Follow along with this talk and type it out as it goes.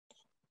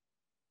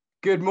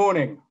Good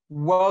morning.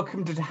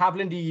 Welcome to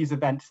DeHavilland EU's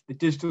event, the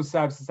Digital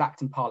Services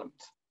Act in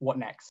Parliament. What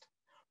next?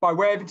 By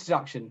way of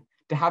introduction,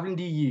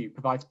 DeHavilland EU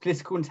provides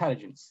political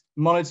intelligence,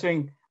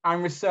 monitoring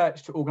and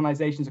research to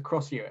organisations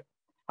across Europe,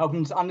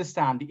 helping to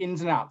understand the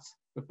ins and outs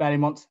of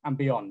Belmont and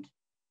beyond.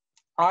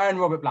 I am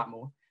Robert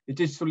Blackmore, the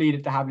digital lead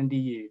at DeHavilland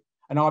EU,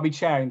 and I'll be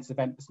chairing this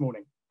event this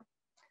morning.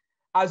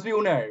 As we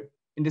all know,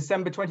 in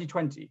December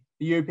 2020,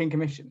 the European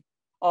Commission,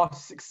 after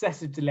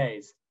successive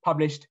delays,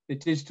 published the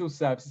Digital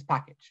Services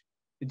Package,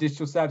 the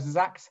Digital Services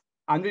Act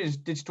and the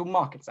Digital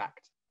Markets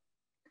Act.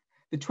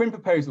 The twin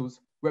proposals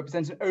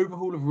represent an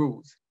overhaul of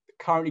rules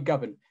that currently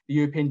govern the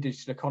European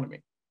digital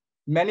economy,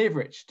 many of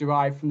which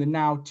derive from the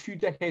now 2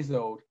 decades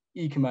old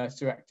e-commerce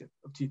directive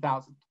of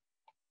 2000.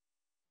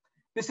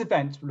 This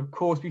event will of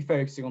course be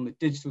focusing on the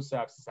Digital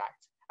Services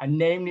Act and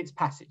namely its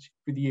passage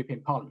through the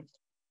European Parliament.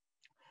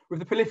 With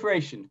the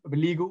proliferation of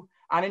illegal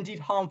and indeed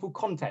harmful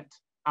content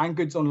and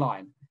goods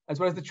online, as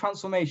well as the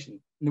transformation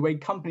in the way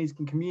companies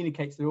can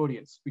communicate to their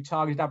audience through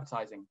targeted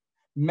advertising,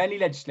 many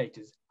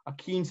legislators are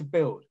keen to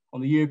build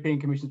on the European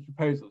Commission's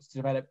proposals to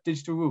develop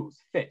digital rules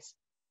fit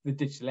for the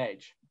digital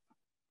age.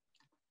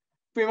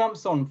 3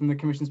 months on from the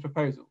Commission's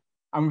proposal,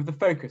 and with the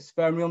focus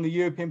firmly on the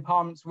European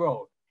Parliament's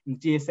role in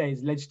the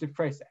DSA's legislative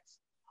process,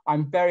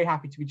 I'm very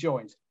happy to be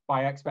joined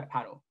by our expert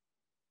panel.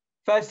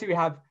 Firstly, we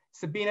have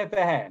Sabine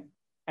Verheyen,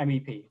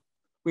 MEP.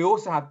 We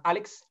also have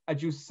Agius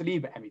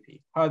Saliba,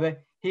 MEP. However,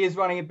 he is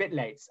running a bit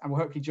late and will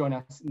hopefully join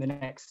us in the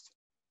next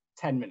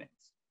 10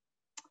 minutes.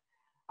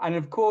 And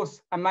of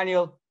course,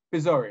 Emanuele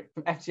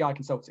from FTI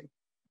Consulting.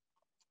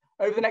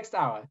 Over the next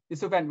hour,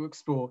 this event will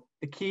explore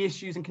the key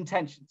issues and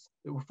contentions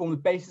that will form the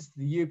basis of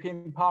the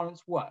European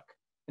Parliament's work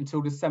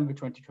until December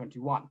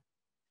 2021,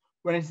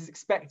 when it is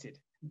expected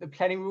that the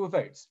plenary will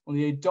vote on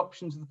the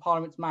adoptions of the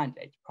Parliament's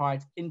mandate prior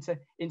to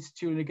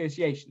interinstitutional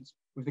negotiations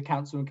with the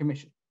Council and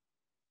Commission.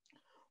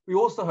 We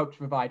also hope to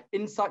provide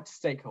insight to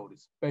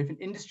stakeholders, both in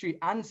industry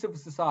and civil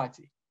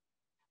society,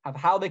 of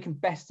how they can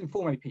best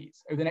inform MEPs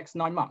over the next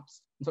 9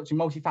 months in such a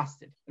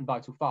multifaceted and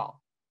vital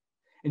file.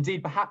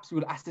 Indeed, perhaps we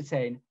will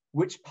ascertain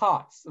which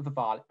parts of the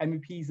file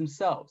MEPs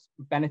themselves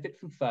would benefit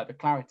from further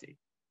clarity.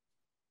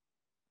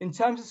 In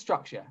terms of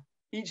structure,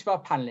 each of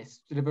our panelists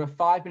will deliver a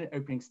 5-minute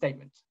opening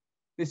statement.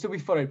 This will be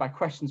followed by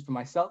questions from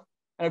myself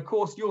and of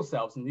course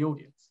yourselves in the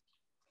audience.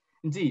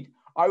 Indeed,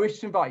 I wish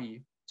to invite you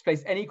to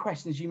place any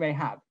questions you may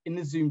have in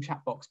the Zoom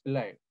chat box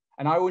below,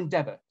 and I will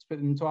endeavour to put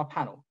them into our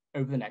panel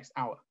over the next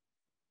hour.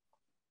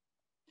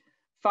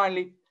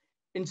 Finally,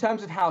 in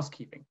terms of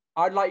housekeeping,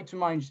 I'd like to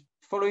remind you,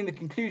 following the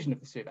conclusion of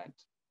this event,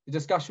 the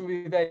discussion will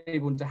be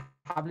available on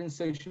DeHavilland's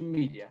social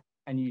media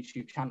and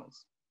YouTube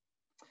channels.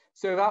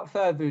 So without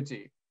further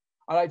ado,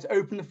 I'd like to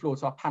open the floor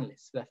to our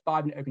panellists for their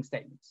 5-minute opening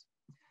statements.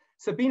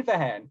 Sabine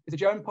Verheyen is a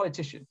German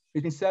politician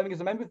who's been serving as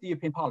a member of the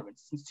European Parliament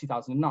since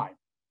 2009.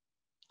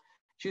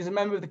 She is a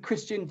member of the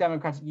Christian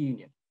Democratic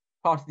Union,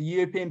 part of the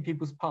European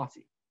People's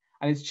Party,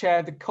 and is chair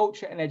of the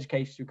Culture and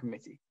Education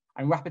Committee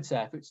and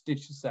rapporteur for its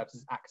Digital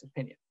Services Act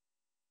opinion.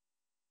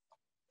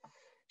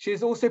 She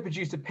has also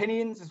produced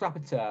opinions as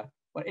rapporteur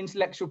on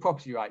intellectual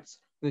property rights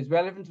that is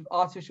relevant to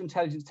artificial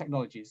intelligence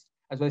technologies,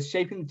 as well as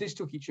shaping the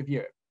digital future of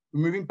Europe,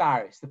 removing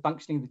barriers to the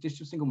functioning of the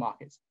digital single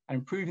market and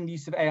improving the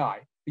use of AI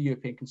for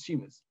European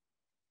consumers.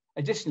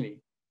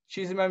 Additionally,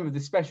 she is a member of the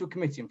Special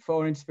Committee on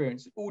Foreign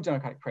Interference in all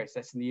democratic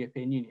process in the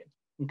European Union,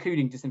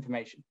 including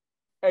disinformation.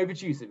 Over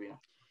to you, Sabine.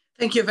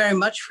 Thank you very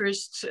much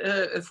first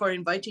for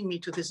inviting me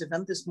to this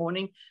event this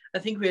morning. I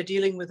think we are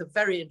dealing with a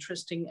very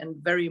interesting and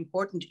very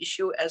important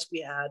issue, as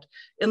we had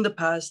in the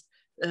past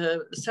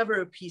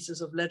several pieces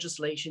of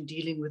legislation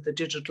dealing with the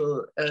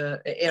digital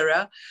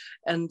era.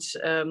 And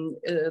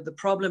the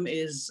problem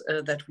is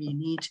that we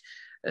need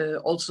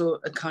also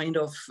a kind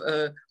of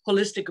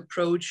holistic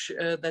approach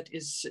that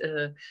is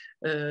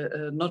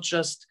not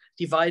just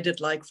divided,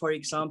 like, for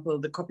example,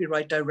 the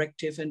copyright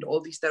directive and all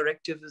these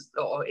directives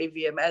or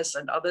AVMS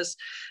and others,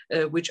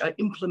 which are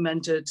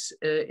implemented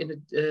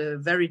in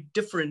very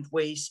different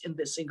ways in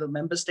the single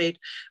member state,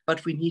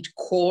 but we need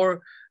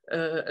core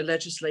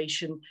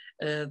legislation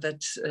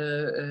that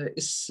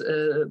is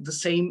the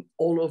same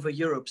all over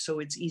Europe. So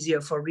it's easier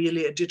for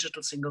really a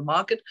digital single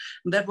market.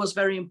 And that was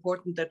very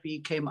important that we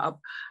came up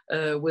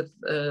with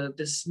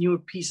this new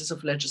pieces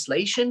of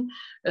legislation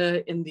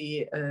in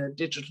the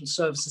Digital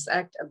Services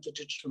Act and the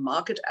Digital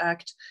Market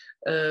Act,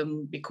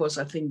 because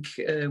I think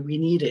we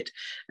need it.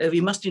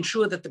 We must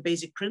ensure that the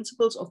basic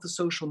principles of the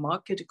social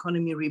market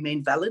economy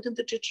remain valid in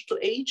the digital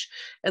age,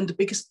 and the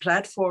biggest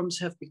platforms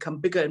have become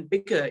bigger and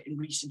bigger in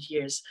recent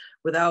years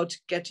without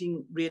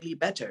getting really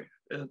better.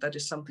 That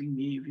is something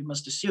we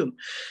must assume.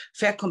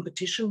 Fair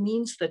competition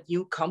means that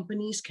new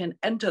companies can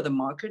enter the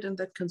market and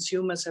that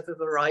consumers have a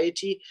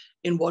variety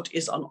in what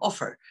is on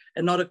offer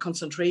and not a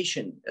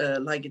concentration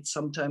like it's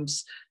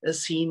sometimes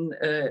seen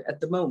at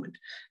the moment.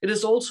 It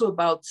is also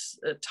about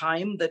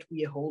time that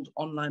we hold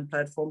online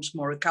platforms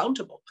more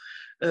accountable.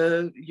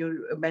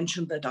 You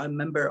mentioned that I'm a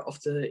member of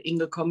the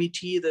INGE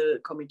committee, the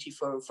Committee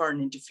for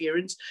Foreign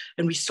Interference,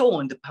 and we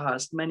saw in the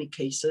past many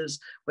cases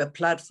where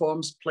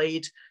platforms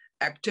played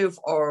active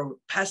or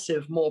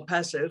passive, more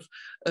passive,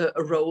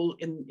 a role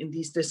in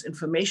these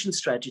disinformation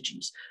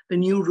strategies. The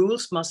new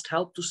rules must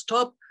help to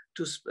stop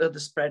the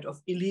spread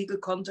of illegal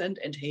content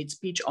and hate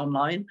speech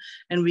online.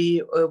 And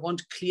we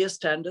want clear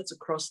standards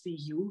across the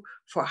EU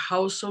for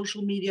how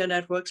social media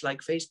networks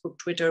like Facebook,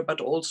 Twitter,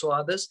 but also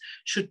others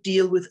should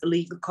deal with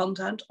illegal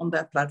content on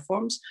their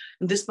platforms.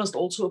 And this must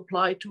also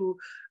apply to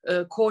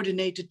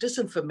coordinated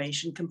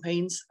disinformation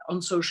campaigns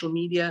on social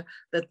media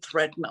that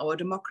threaten our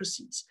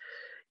democracies.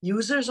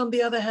 Users, on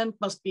the other hand,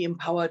 must be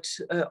empowered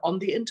on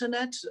the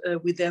internet.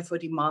 We therefore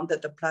demand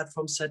that the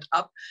platform set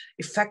up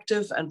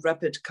effective and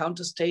rapid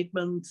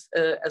counterstatements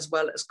as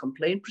well as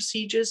complaint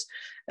procedures.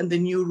 And the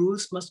new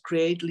rules must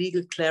create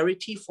legal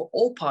clarity for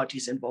all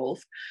parties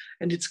involved.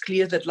 And it's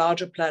clear that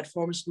larger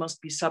platforms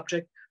must be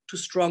subject to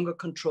stronger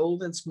control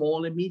than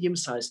small and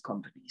medium-sized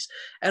companies.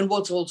 And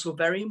what's also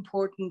very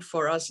important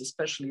for us,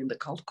 especially in the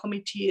Cult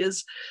Committee,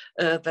 is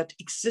that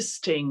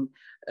existing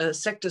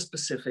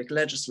sector-specific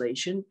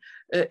legislation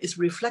is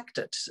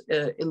reflected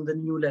in the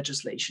new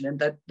legislation, and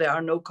that there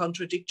are no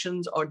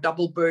contradictions or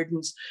double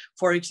burdens,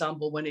 for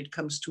example, when it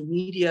comes to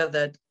media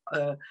that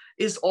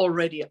is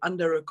already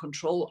under a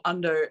control,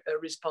 under a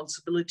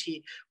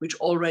responsibility, which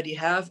already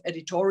have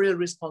editorial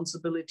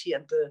responsibility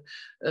and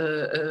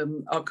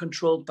are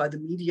controlled by the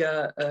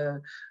media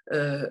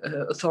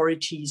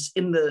authorities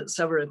in the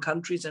several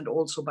countries and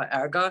also by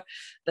ERGA,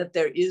 that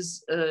there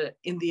is,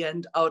 in the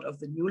end, out of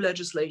the new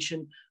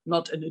legislation,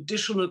 not an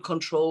additional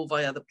control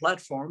via the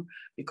platform,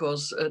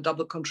 because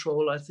double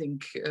control, I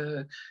think,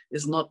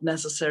 is not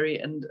necessary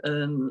and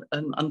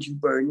an undue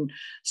burden.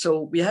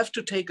 So we have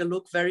to take a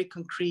look very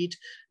concrete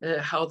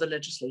how the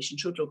legislation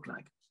should look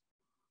like.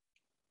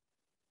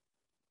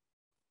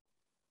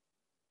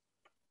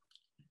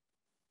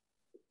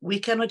 We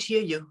cannot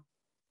hear you.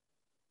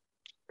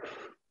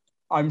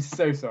 I'm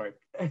so sorry.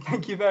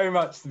 Thank you very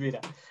much, Sabine.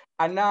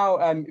 And now,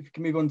 if we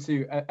can move on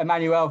to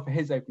Emanuele for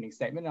his opening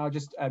statement. I'll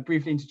just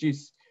briefly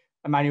introduce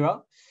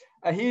Emanuele.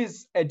 He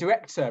is a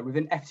director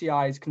within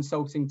FTI's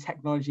consulting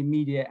technology,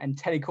 media and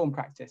telecom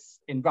practice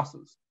in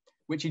Brussels,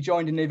 which he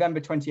joined in November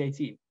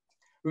 2018.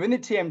 Within the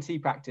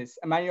TMT practice,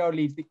 Emanuele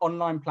leads the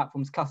online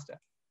platforms cluster,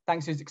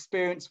 thanks to his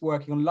experience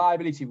working on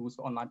liability rules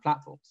for online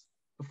platforms.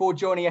 Before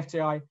joining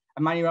FTI,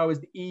 Emanuele was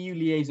the EU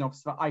liaison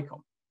officer for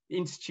ICOM, the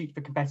Institute for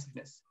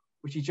Competitiveness,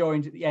 which he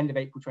joined at the end of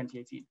April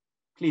 2018.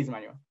 Please,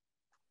 Emanuele.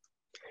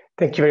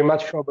 Thank you very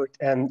much, Robert,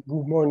 and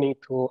good morning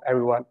to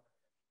everyone.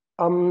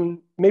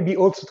 Maybe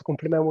also to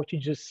complement what you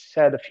just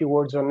said, a few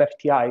words on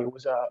FTI,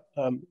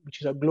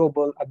 which is a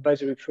global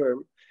advisory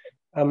firm.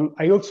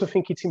 I also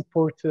think it's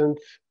important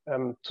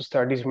to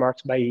start these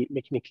remarks by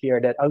making it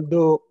clear that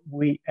although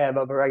we have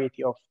a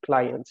variety of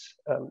clients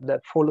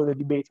that follow the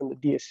debate on the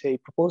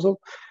DSA proposal,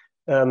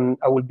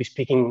 I will be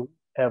speaking,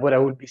 what I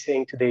will be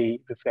saying today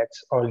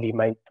reflects only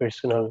my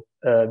personal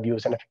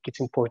views, and I think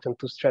it's important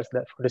to stress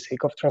that for the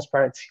sake of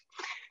transparency.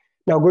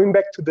 Now, going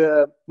back to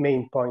the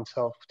main points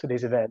of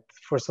today's event,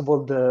 first of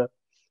all, the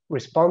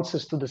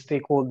responses to the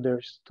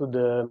stakeholders to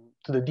the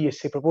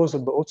DSA proposal,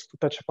 but also to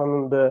touch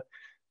upon the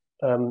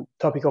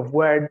topic of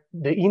where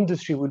the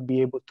industry will be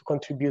able to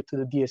contribute to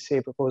the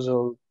DSA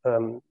proposal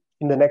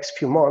in the next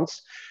few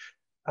months.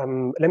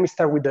 Let me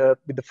start with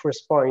the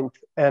first point.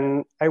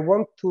 And I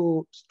want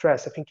to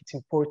stress, I think it's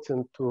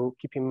important to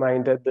keep in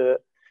mind that the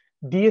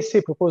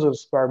DSA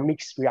proposals were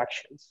mixed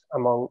reactions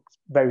among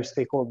various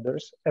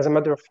stakeholders. As a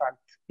matter of fact,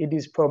 it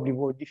is probably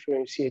worth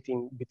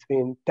differentiating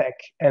between tech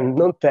and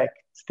non-tech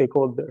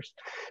stakeholders.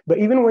 But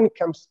even when it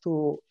comes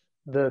to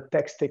the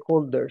tech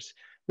stakeholders,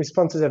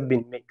 responses have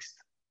been mixed.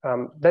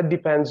 That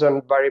depends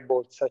on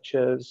variables such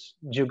as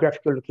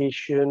geographical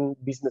location,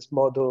 business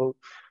model,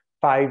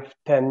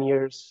 5-10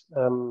 years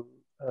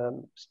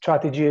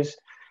strategies.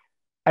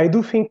 I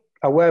do think,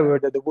 however,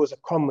 that there was a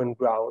common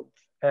ground,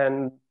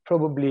 and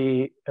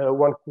probably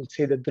one could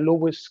say that the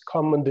lowest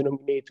common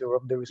denominator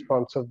of the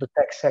response of the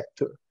tech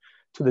sector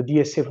to the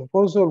DSA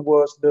proposal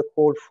was the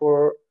call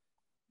for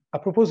a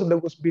proposal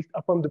that was built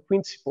upon the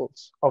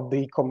principles of the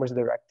e-commerce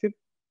directive,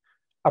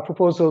 a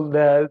proposal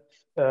that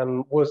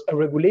was a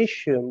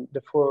regulation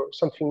for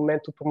something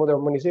meant to promote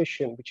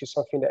harmonization, which is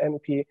something that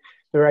MP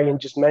Verheyen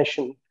just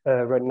mentioned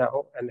right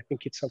now, and I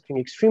think it's something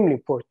extremely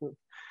important,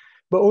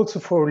 but also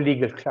for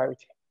legal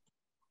clarity.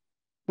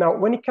 Now,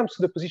 when it comes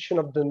to the position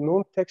of the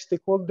non-tech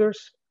stakeholders,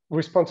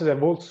 responses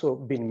have also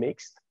been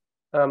mixed.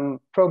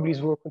 Probably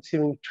we're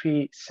considering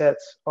 3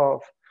 sets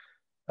of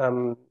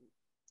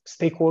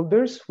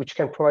stakeholders, which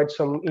can provide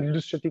some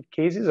illustrative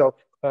cases of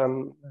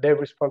their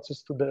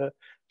responses to the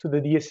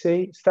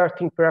DSA,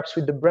 starting perhaps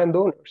with the brand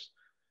owners,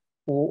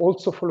 who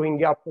also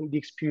following up on the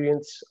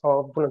experience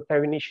of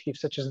voluntary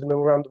initiatives such as the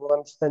Memorandum of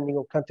Understanding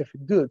on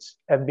Counterfeit Goods,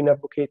 have been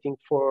advocating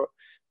for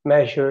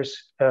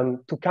measures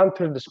to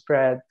counter the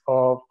spread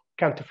of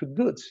counterfeit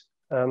goods.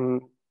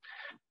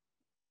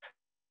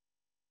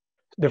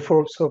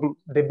 Therefore,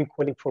 they've been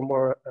calling for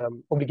more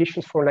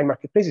obligations for online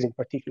marketplaces in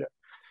particular.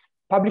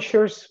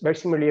 Publishers, very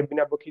similarly, have been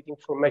advocating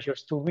for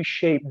measures to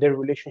reshape their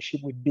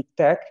relationship with big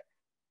tech,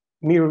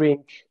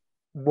 mirroring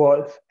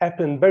what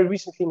happened very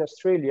recently in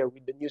Australia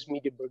with the news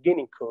media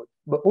bargaining code,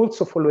 but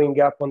also following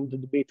up on the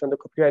debate on the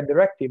copyright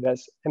directive,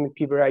 as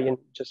MEP Verheyen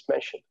just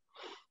mentioned.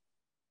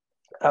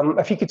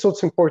 I think it's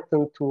also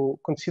important to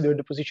consider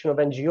the position of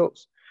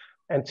NGOs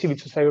and civil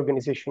society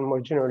organizations more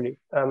generally.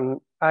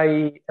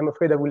 I am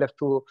afraid I will have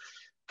to,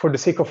 for the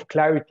sake of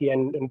clarity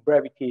and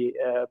brevity,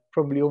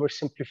 probably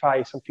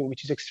oversimplify something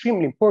which is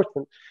extremely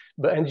important,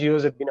 but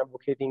NGOs have been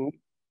advocating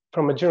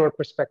from a general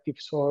perspective,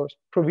 so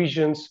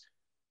provisions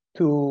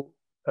to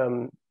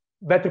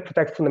better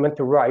protect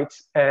fundamental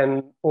rights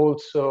and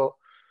also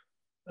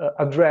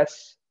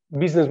address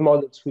business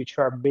models which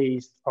are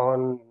based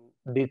on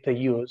data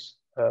use.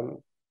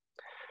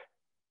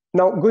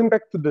 Now, going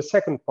back to the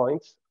second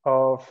point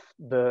of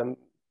the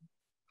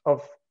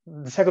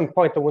second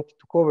point I wanted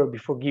to cover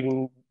before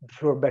giving the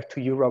floor back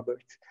to you,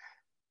 Robert.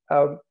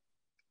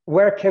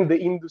 Where can the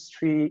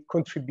industry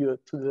contribute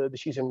to the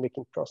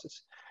decision-making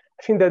process?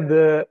 I think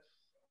that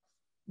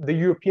the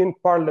European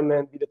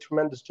Parliament did a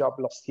tremendous job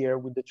last year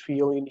with the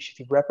 3 own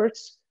initiative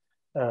reports.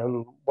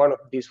 One of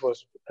these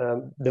was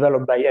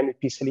developed by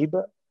MEP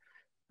Saliba.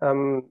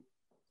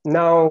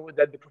 Now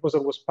that the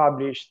proposal was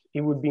published,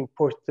 it would be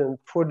important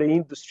for the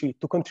industry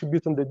to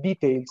contribute on the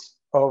details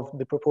of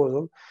the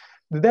proposal.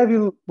 The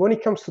devil, when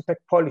it comes to tech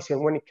policy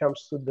and when it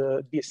comes to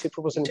the DSA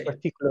proposal in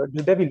particular,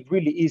 the devil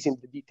really is in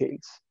the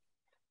details.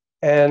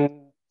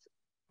 And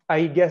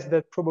I guess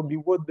that probably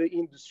what the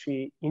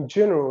industry in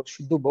general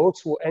should do, but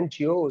also what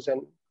NGOs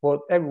and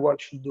what everyone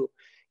should do,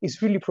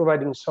 is really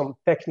providing some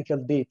technical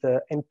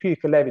data,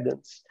 empirical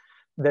evidence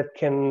that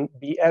can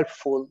be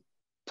helpful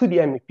to the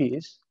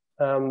MEPs,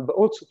 but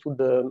also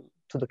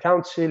to the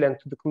Council and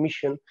to the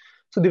Commission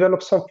to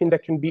develop something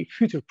that can be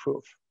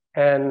future-proof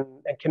and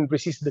can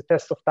resist the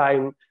test of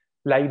time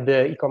like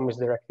the e-commerce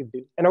directive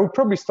did. And I would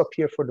probably stop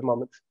here for the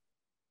moment.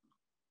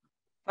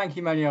 Thank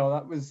you, Emanuele.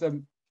 That was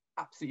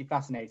absolutely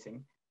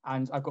fascinating.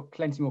 And I've got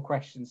plenty more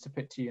questions to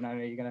put to you, and I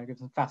know you're going to give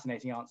some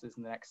fascinating answers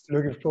in the next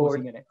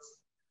 40 minutes.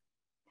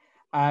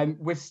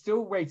 We're still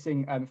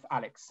waiting for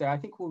Alex, so I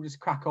think we'll just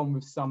crack on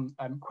with some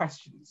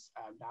questions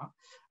now.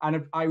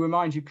 And I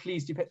remind you,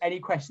 please do put any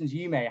questions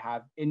you may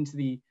have into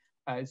the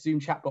Zoom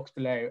chat box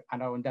below,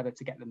 and I'll endeavour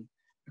to get them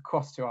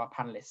across to our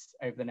panelists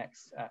over the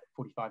next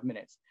 45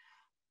 minutes.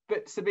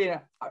 But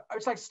Sabine, I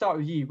would like to start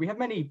with you. We have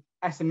many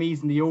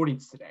SMEs in the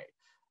audience today.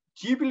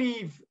 Do you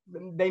believe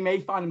they may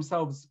find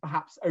themselves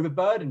perhaps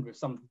overburdened with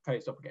some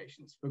proposed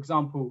obligations, for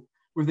example,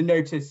 with the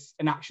notice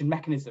and action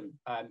mechanism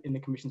in the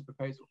Commission's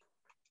proposal?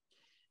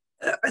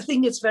 I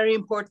think it's very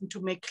important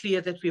to make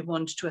clear that we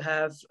want to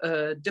have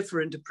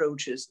different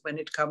approaches when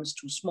it comes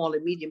to small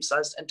and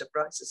medium-sized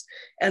enterprises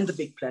and the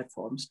big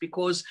platforms,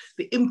 because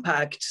the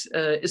impact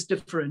is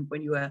different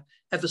when you have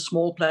a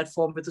small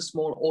platform with a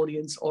small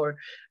audience or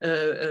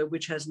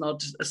which has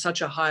not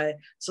such a high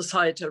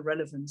societal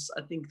relevance.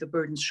 I think the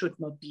burdens should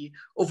not be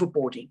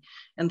overboarding.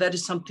 And that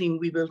is something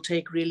we will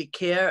take really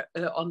care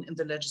on in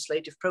the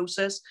legislative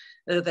process,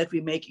 that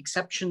we make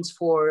exceptions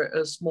for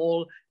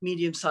small,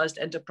 medium-sized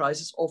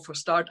enterprises or for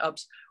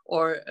startups,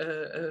 or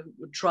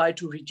try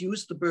to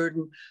reduce the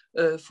burden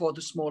for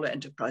the smaller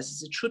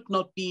enterprises. It should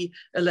not be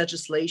a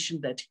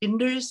legislation that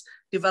hinders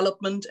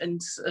development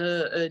and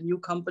new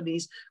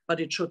companies, but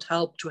it should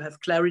help to have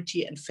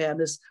clarity and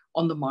fairness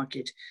on the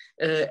market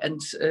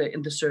and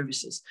in the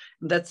services.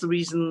 And that's the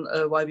reason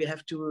why we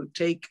have to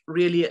take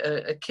really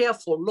a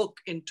careful look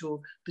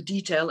into the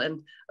detail.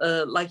 And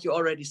like you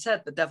already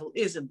said, the devil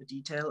is in the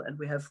detail, and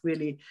we have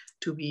really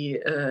to be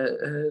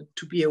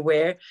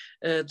aware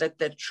that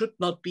that should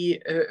not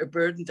be a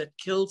burden that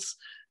kills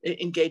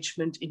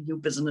engagement in new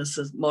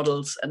businesses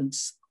models, and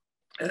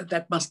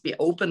that must be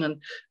open,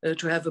 and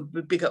to have a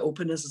bigger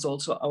openness is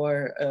also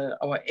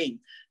our aim.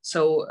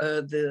 So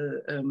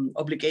the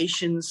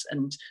obligations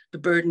and the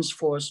burdens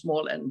for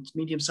small and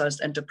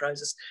medium-sized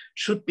enterprises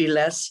should be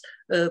less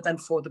than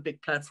for the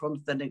big platforms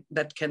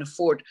that can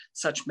afford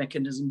such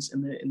mechanisms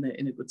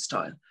in a good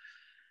style.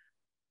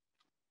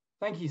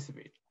 Thank you,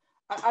 Sabine.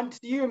 And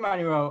to you,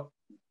 Emanuele,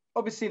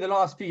 obviously the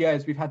last few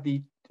years we've had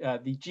the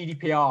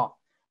GDPR,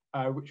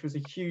 which was a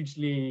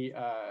hugely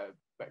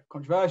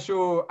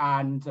controversial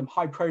and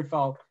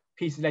high-profile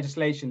piece of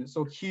legislation that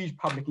saw huge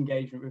public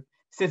engagement with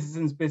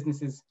citizens,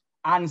 businesses,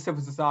 and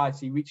civil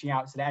society reaching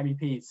out to the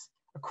MEPs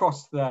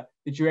across the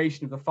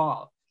duration of the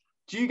file.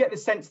 Do you get the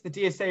sense the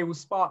DSA will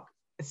spark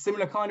a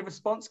similar kind of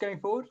response going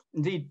forward?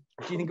 Indeed,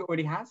 do you think it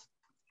already has?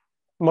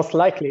 Most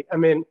likely. I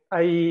mean,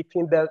 I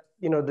think that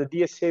the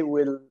DSA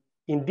will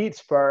indeed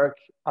spark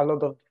a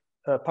lot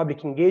of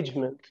public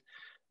engagement,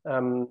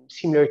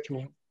 similar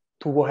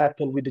to what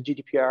happened with the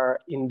GDPR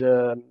in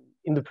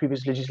the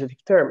previous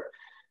legislative term.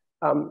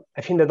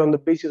 I think that on the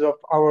basis of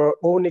our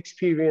own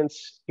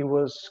experience, it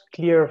was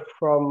clear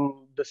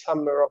from the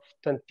summer of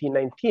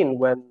 2019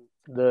 when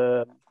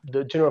the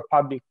general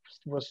public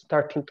was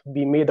starting to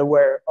be made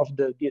aware of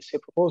the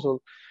DSA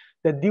proposal,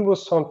 that this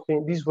was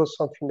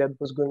something that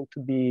was going to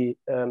be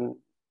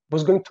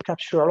was going to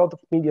capture a lot of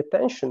media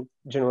attention,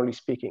 generally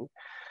speaking.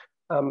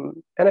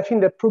 And I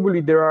think that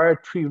probably there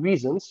are 3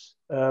 reasons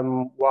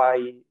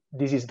why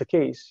this is the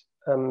case.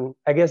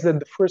 I guess that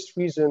the first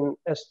reason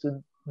has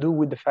to do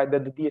with the fact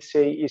that the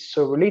DSA is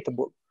so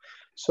relatable.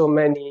 So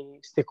many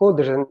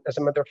stakeholders, and as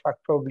a matter of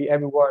fact, probably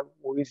everyone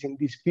who is in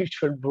this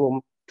virtual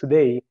room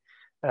today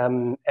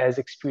has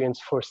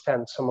experienced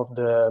firsthand some of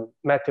the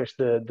matters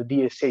the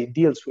DSA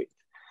deals with.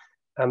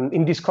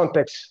 In this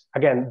context,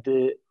 again,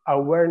 the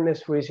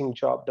awareness raising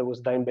job that was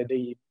done by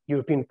the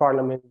European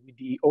Parliament with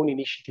the own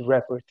initiative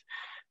report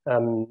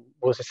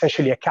was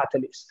essentially a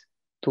catalyst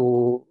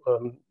to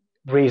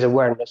raise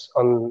awareness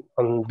on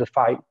the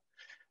file.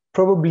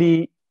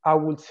 Probably, I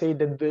would say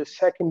that the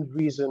second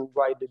reason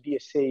why the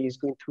DSA is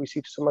going to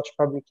receive so much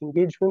public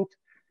engagement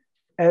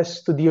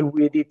has to deal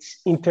with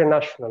its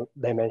international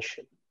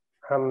dimension.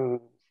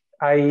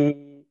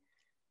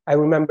 I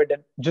remember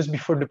that just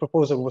before the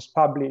proposal was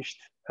published,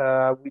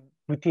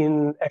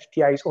 within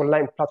FTI's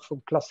online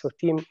platform cluster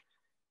team,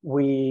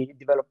 we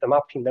developed a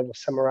mapping that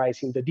was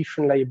summarizing the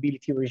different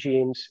liability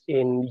regimes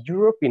in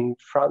Europe, in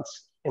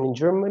France, and in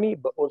Germany,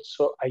 but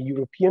also at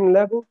European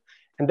level,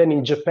 and then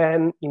in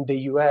Japan, in the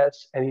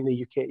US, and in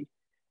the UK.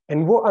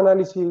 And what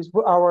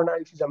our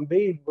analysis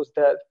unveiled was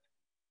that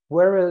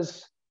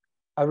whereas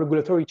a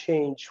regulatory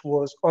change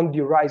was on the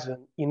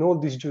horizon in all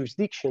these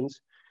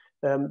jurisdictions,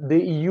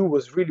 the EU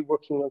was really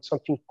working on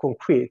something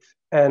concrete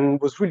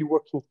and was really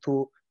working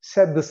to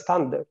set the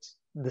standards,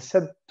 to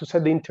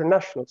set the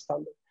international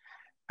standard.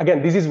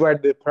 Again, this is where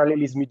the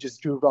parallelism you just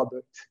drew,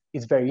 Robert,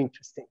 is very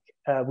interesting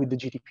with the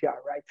GDPR,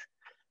 right?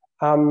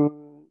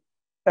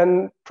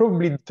 And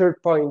probably the third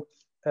point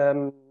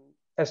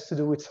has to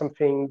do with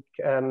something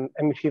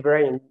MEP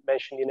Verheyen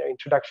mentioned in her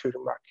introductory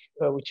remark,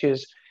 which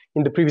is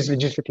in the previous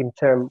legislative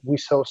term, we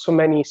saw so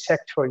many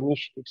sectoral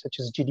initiatives such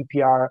as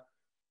GDPR,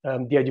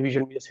 the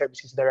Audiovisual Media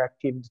Services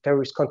Directive, the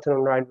Terrorist Content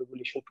Online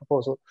Regulation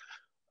proposal.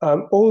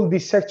 All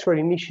these sectoral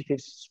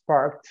initiatives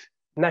sparked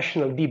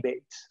national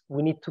debates.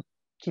 We need to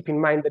keep in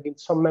mind that in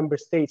some member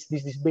states,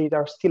 these debates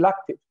are still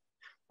active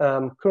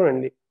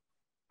currently.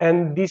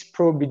 And this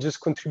probably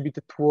just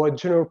contributed to a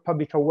general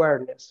public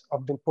awareness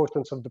of the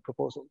importance of the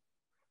proposal.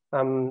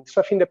 So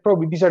I think that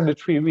probably these are the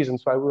three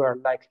reasons why we are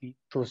likely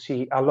to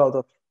see a lot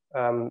of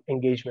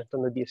engagement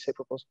on the DSA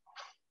proposal.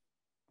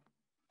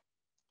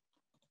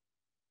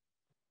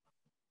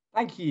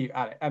 Thank you,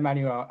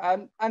 Emanuele.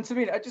 And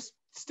Sabine, just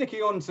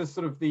sticking on to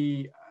sort of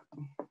the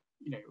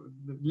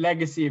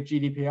legacy of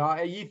GDPR,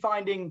 are you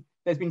finding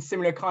there's been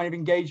similar kind of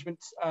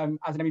engagement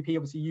as an MEP?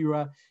 Obviously, you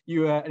were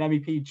an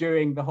MEP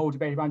during the whole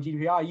debate around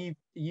GDPR. Are you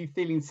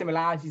feeling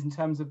similarities in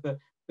terms of the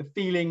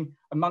feeling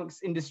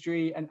amongst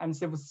industry and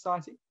civil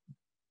society?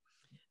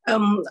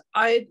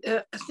 I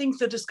think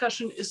the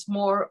discussion is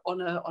more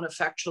on a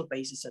factual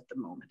basis at the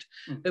moment.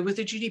 With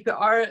the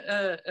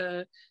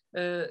GDPR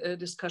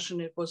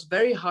discussion, it was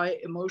very high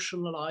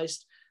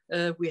emotionalized.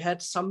 We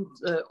had some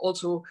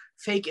also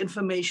fake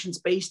informations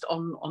based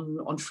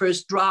on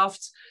first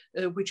drafts,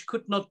 which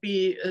could not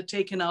be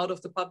taken out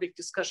of the public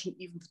discussion.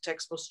 Even the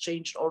text was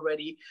changed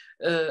already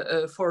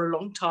for a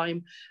long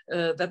time.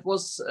 That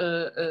was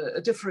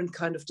a different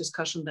kind of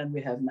discussion than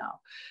we have now.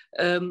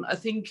 I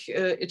think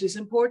it is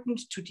important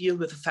to deal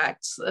with the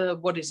facts,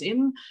 what is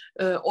in,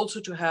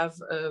 also to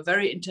have a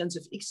very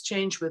intensive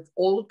exchange with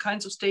all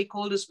kinds of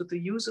stakeholders, with the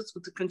users,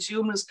 with the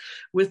consumers,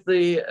 with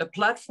the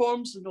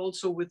platforms, and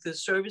also with the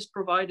service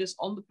providers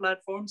on the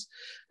platforms,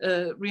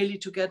 really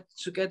to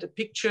get a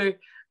picture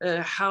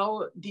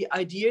how the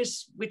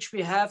ideas which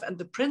we have and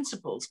the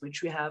principles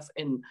which we have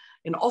in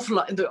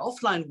the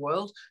offline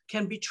world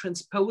can be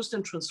transposed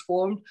and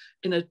transformed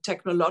in a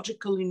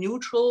technologically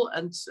neutral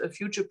and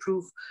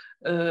future-proof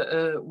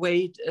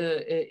way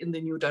in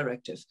the new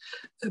directive.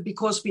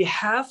 Because we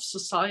have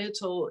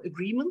societal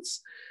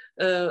agreements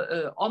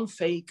on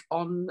fake,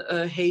 on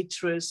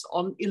hatred,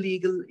 on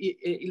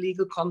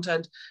illegal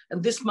content,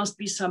 and this must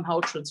be somehow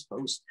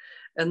transposed.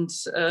 And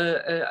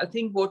I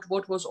think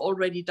what was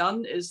already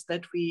done is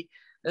that we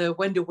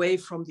went away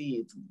from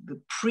the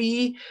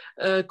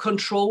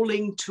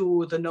pre-controlling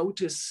to the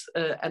notice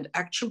and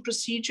action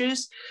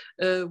procedures,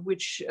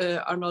 which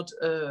are not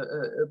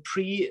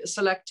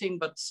pre-selecting,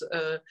 but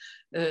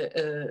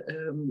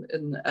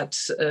at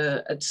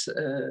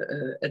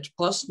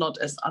post, not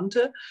as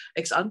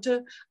ex ante,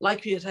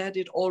 like we had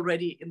it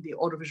already in the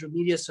Audiovisual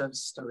Media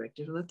Services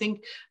Directive. And I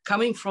think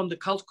coming from the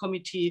Cult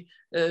Committee,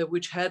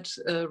 which had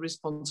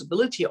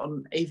responsibility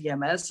on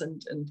AVMS,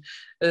 and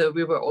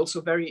we were also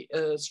very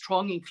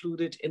strong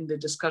included in the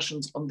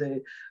discussions on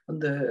the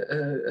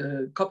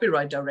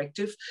copyright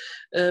directive.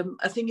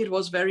 I think it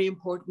was very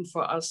important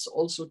for us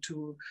also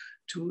to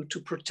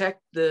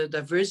protect the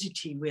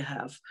diversity we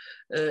have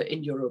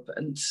in Europe.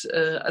 And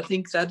I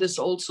think that is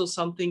also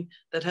something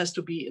that has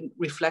to be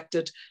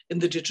reflected in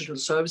the Digital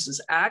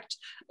Services Act,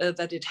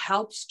 that it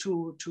helps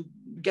to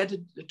get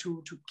it,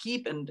 to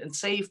keep and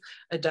save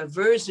a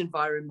diverse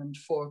environment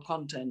for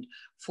content,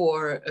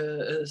 for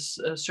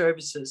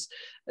services,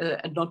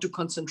 and not to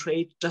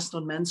concentrate just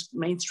on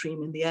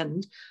mainstream in the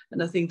end.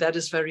 And I think that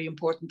is very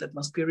important, that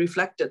must be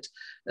reflected.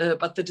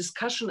 But the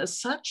discussion as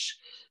such,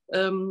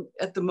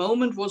 at the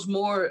moment was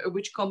more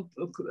which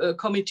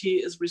committee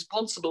is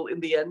responsible in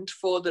the end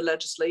for the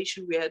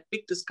legislation. We had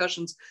big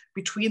discussions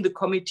between the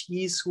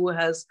committees who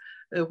has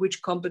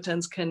which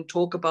competence can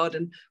talk about.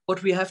 And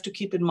what we have to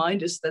keep in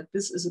mind is that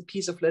this is a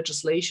piece of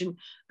legislation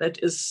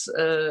that is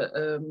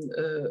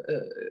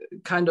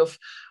kind of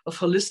a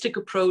holistic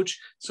approach,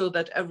 so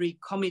that every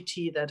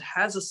committee that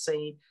has a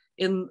say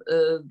in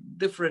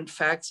different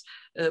facts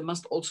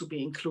must also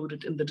be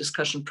included in the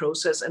discussion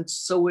process. And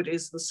so it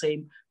is the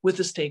same with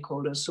the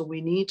stakeholders. So we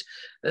need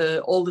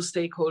all the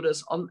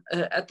stakeholders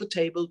at the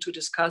table to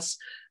discuss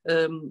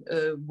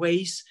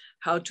ways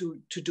how to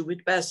do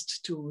it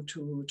best,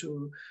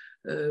 to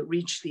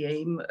reach the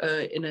aim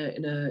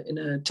in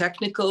a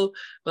technical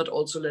but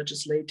also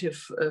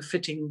legislative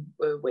fitting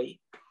way.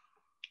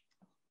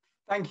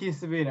 Thank you,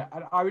 Sabine.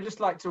 And I would just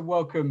like to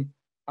welcome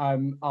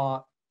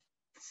our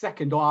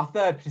second or our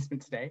third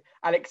participant today,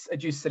 Alex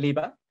Agius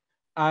Saliba.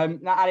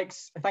 Now,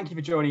 Alex, thank you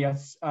for joining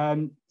us.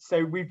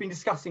 So we've been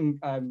discussing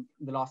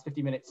the last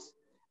 50 minutes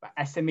about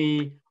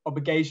SME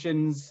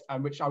obligations,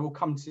 which I will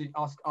come to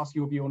ask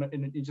your view on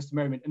in just a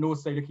moment, and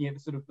also looking at the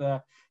sort of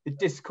the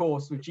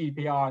discourse with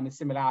GDPR and the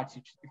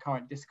similarity to the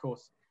current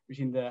discourse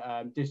between the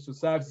Digital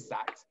Services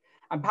Act.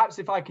 And perhaps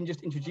if I can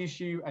just introduce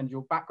you and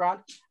your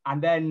background,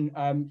 and then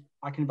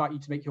I can invite you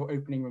to make your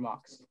opening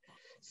remarks.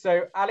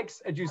 So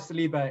Alex Agius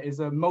Saliba is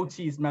a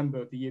Maltese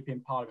member of the European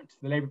Parliament for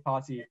the Labour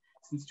Party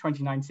since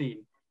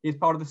 2019. He is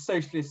part of the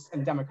Socialists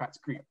and Democrats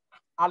group.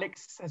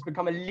 Alex has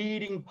become a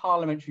leading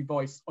parliamentary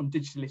voice on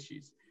digital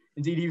issues.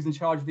 Indeed, he was in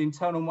charge of the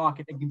Internal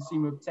Market and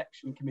Consumer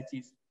Protection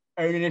Committee's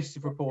own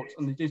initiative report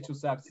on the Digital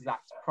Services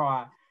Act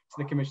prior to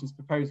the Commission's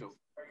proposal.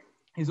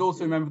 He's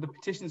also a member of the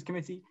Petitions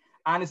Committee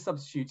and a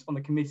substitute on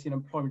the Committee on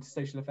Employment and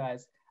Social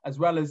Affairs, as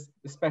well as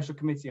the Special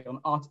Committee on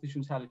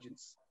Artificial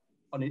Intelligence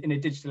in a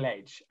digital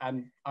age.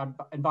 And I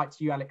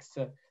invite you, Alex,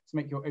 to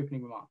make your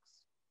opening remarks.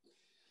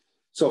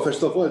 So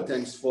first of all,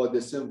 thanks for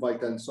this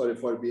invite, and sorry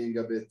for being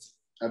a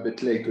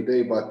bit late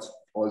today, but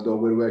although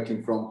we're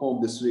working from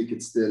home this week,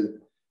 it's still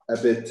a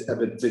bit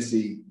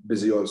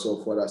busy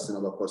also for us in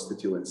our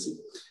constituency.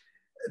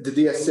 The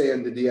DSA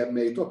and the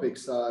DMA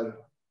topics are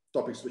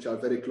topics which are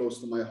very close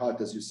to my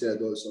heart, as you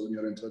said also in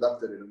your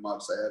introductory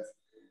remarks. I have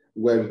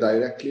worked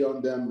directly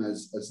on them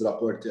as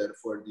rapporteur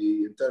for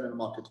the Internal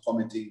Market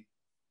Committee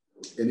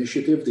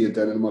initiative, the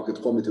Internal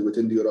Market Committee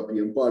within the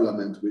European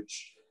Parliament,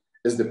 which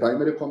is the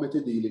primary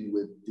committee dealing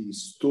with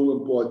these two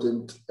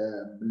important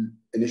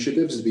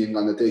initiatives being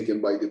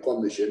undertaken by the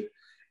Commission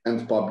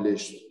and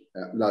published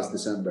last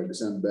December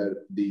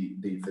the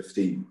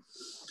 15th.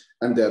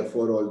 And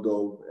therefore,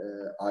 although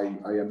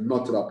I am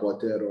not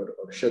rapporteur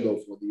or shadow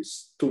for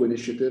these two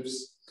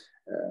initiatives,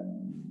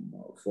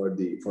 for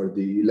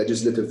the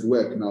legislative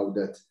work now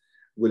that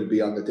will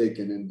be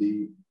undertaken in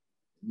the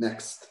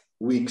next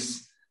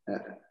weeks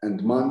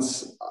and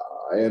months,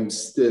 I am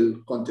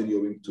still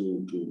continuing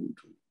to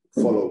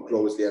follow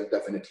closely, and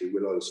definitely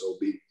will also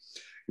be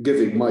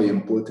giving my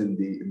input in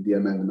the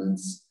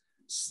amendments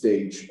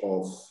stage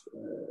of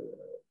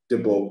the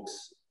both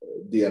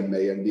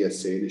DMA and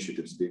DSA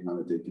initiatives being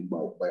undertaken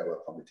by our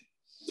committee.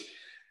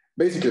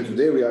 Basically,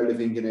 today we are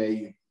living in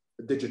a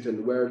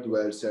digital world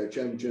where search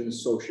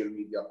engines, social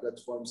media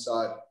platforms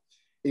are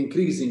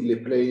increasingly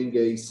playing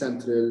a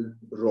central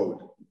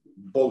role,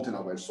 both in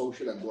our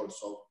social and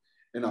also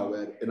in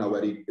our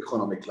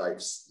economic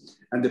lives.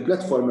 And the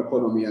platform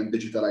economy and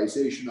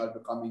digitalization are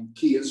becoming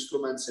key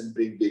instruments in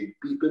bringing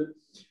people,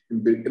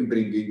 in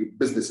bringing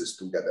businesses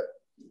together.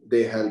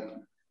 They help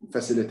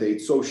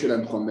facilitate social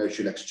and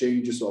commercial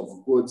exchanges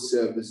of goods,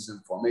 services,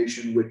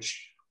 information,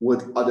 which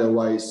would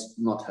otherwise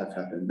not have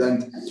happened.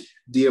 And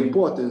the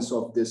importance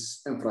of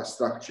this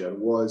infrastructure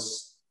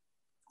was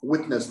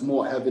witnessed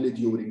more heavily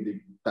during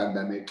the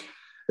pandemic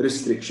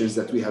restrictions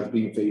that we have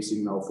been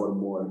facing now for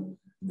more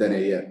than a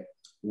year,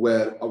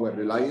 where our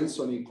reliance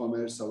on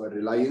e-commerce, our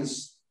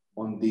reliance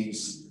on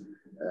these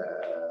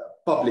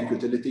public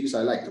utilities,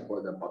 I like to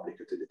call them public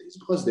utilities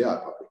because they are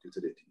public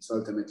utilities.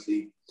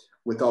 Ultimately,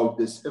 without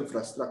this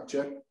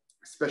infrastructure,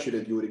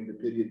 especially during the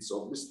periods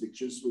of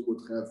restrictions, we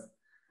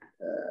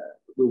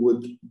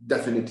would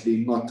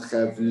definitely not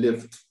have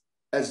lived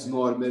as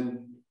normal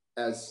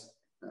as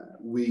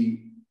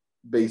we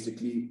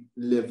basically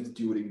lived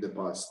during the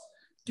past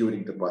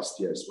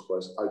years,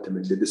 because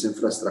ultimately this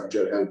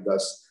infrastructure helped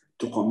us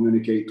to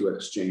communicate, to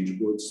exchange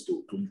goods,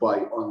 to buy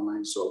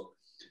online. So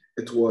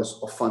it was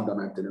of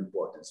fundamental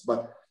importance.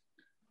 But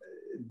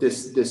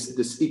this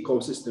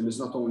ecosystem is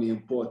not only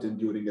important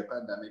during a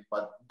pandemic,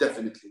 but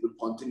definitely will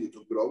continue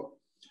to grow,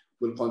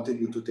 will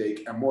continue to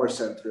take a more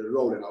central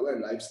role in our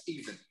lives,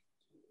 even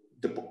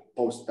the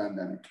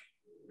post-pandemic.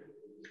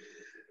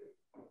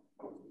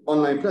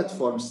 Online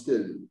platforms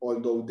still,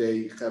 although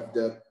they have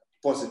their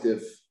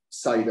positive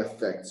side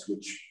effects,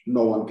 which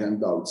no one can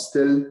doubt,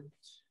 still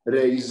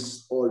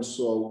raise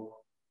also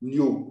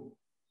new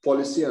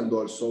policy and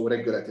also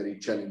regulatory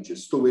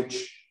challenges to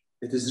which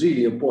it is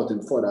really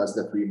important for us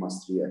that we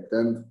must react.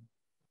 And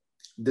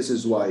this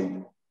is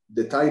why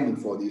the timing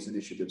for these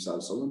initiatives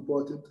are so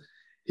important.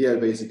 Here,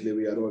 basically,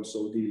 we are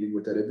also dealing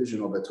with a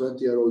revision of a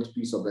 20-year-old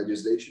piece of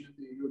legislation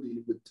in the EU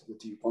dealing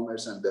with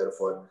e-commerce, and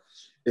therefore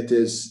it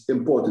is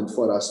important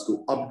for us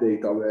to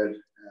update our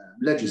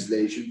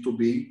legislation to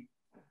be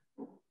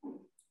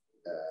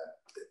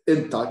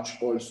in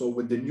touch also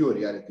with the new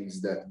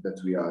realities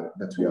that we are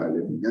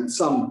living. And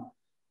some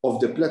of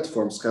the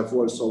platforms have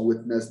also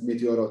witnessed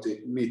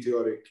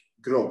meteoric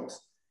growth,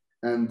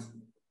 and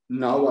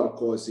now are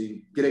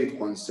causing great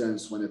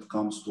concerns when it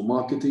comes to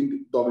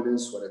marketing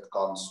dominance, when it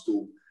comes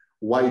to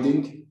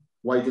widening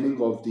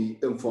of the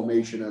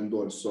information and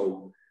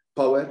also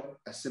power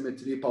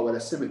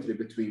asymmetry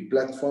between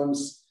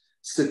platforms,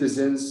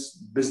 citizens,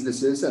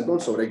 businesses, and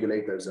also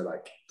regulators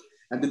alike.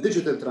 And the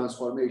digital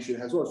transformation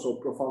has also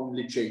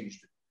profoundly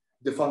changed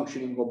the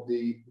functioning of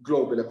the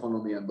global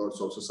economy and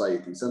also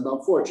societies. And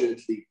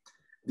unfortunately,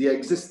 the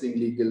existing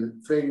legal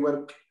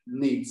framework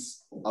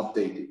needs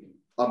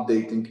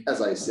updating,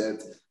 as I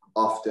said,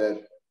 after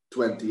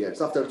 20 years.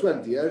 After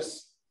 20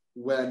 years,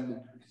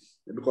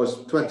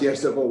 because 20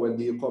 years ago, when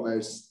the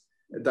e-commerce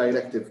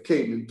directive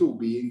came into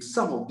being,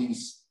 some of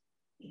these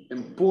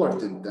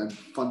important and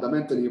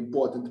fundamentally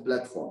important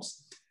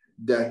platforms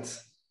that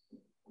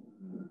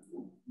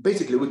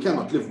basically we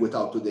cannot live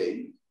without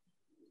today,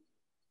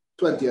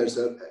 20 years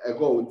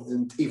ago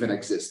didn't even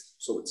exist.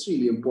 So it's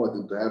really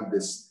important to have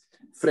this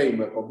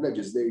framework of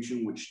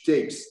legislation which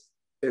takes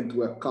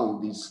into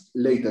account these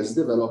latest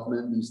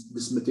developments,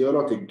 this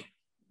meteoric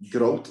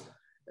growth,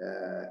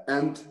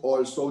 and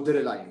also the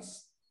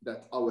reliance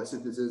that our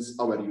citizens,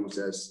 our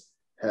users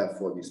have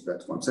for these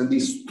platforms. And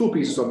these two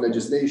pieces of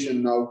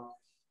legislation now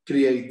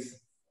create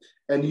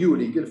a new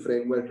legal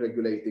framework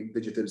regulating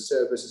digital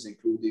services,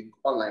 including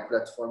online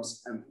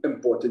platforms, and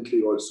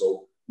importantly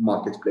also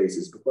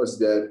marketplaces, because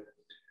they're,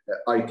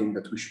 I think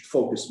that we should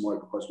focus more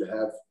because we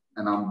have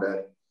a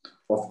number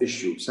of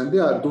issues. And they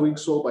are doing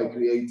so by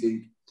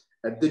creating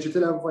a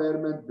digital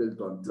environment built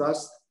on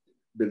trust,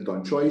 built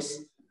on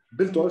choice,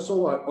 built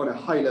also on a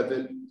high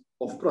level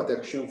of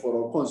protection for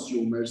our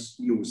consumers,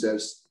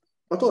 users,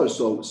 but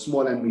also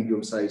small and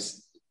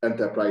medium-sized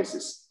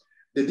enterprises.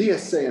 The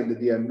DSA and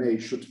the DMA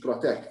should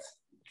protect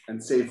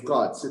and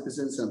safeguard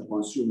citizens and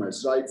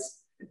consumers'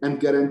 rights and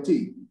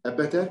guarantee a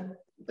better,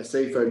 a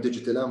safer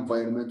digital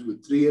environment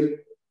with real,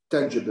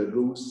 tangible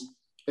rules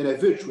in a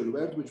virtual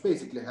world which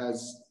basically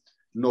has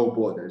no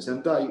borders.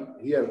 And I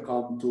here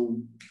come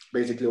to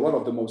basically one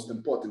of the most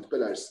important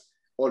pillars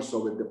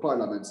also with the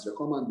Parliament's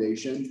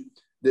recommendation,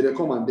 the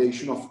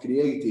recommendation of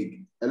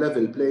creating a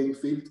level playing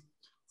field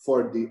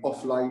for the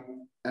offline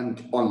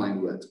and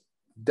online world.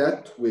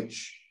 That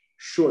which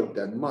should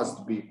and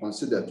must be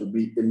considered to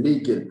be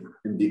illegal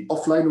in the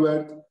offline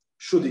world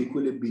should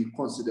equally be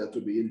considered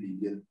to be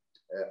illegal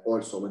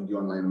also in the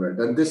online world.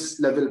 And this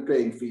level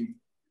playing field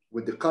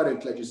with the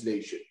current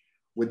legislation,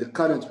 with the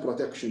current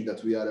protection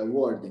that we are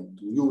awarding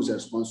to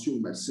users,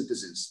 consumers,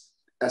 citizens,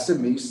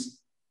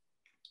 SMEs,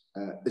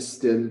 is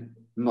still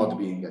not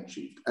being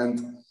achieved.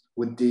 And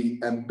with the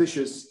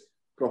ambitious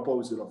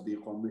proposal of the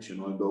Commission,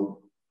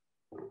 although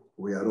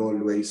we are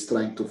always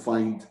trying to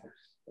find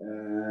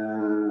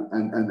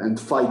and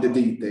fight the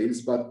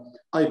details, but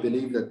I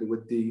believe that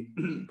with the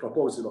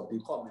proposal of the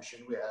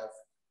Commission, we have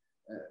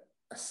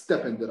a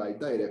step in the right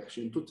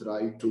direction to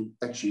try to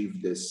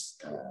achieve this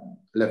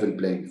level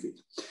playing field.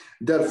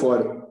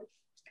 Therefore,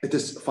 it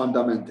is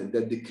fundamental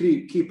that the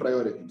key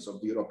priorities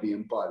of the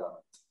European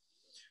Parliament,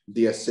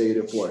 the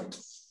DSA report,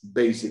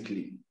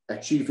 basically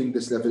achieving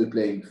this level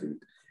playing field,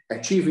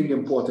 achieving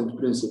important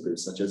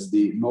principles such as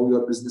the Know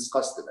Your Business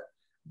Customer,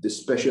 the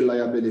special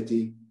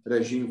liability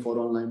regime for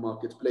online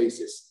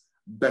marketplaces,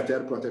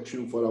 better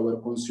protection for our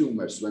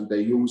consumers when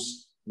they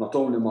use not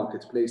only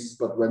marketplaces,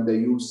 but when they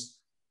use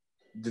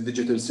the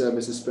digital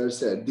services per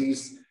se.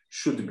 These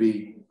should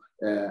be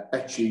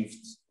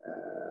achieved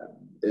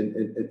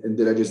in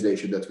the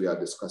legislation that we are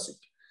discussing.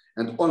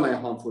 And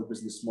online harmful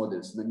business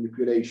models,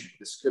 manipulation,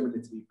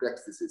 discriminatory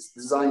practices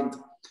designed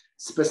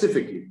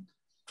specifically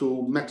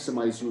to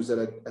maximize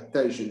user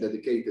attention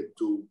dedicated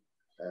to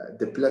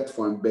the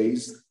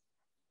platform-based,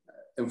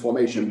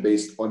 information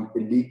based on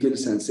illegal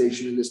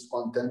sensationalist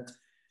content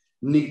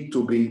need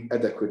to be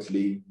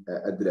adequately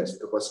addressed,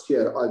 because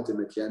here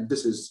ultimately, and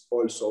this is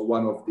also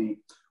one of the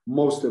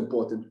most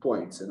important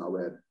points in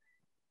our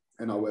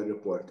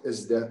report,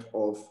 is that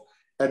of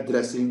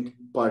addressing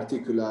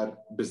particular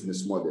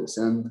business models.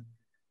 And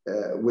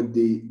with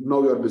the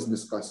Know Your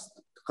Business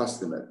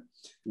Customer,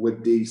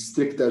 with the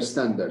stricter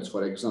standards,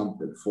 for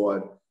example,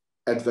 for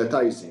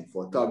advertising,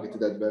 for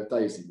targeted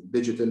advertising,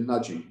 digital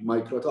nudging,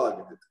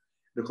 micro-targeted,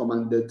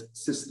 recommended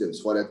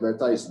systems for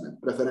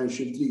advertisement,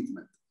 preferential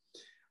treatment,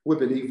 we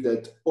believe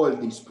that all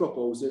these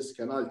proposals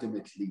can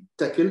ultimately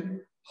tackle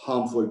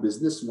harmful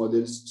business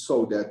models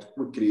so that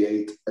we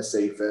create a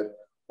safer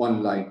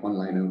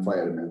online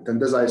environment.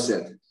 And as I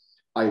said,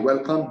 I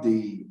welcome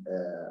the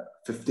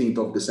 15th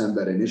of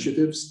December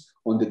initiatives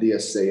on the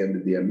DSA and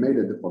the DMA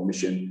that the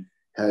Commission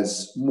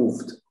has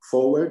moved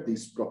forward.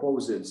 These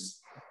proposals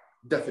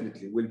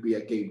definitely will be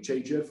a game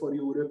changer for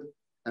Europe,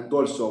 and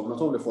also not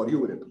only for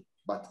Europe,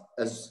 but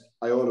as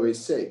I always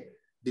say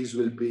these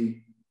will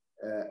be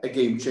a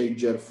game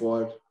changer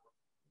for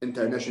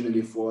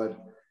internationally for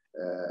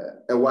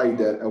a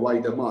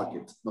wider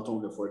market, not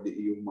only for the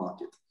EU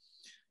market.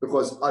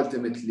 Because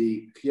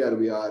ultimately, here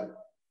we are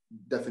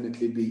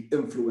definitely be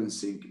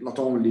influencing not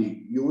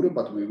only Europe,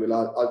 but we will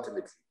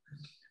ultimately,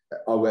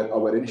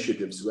 our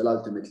initiatives will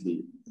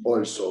ultimately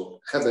also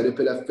have a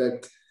ripple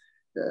effect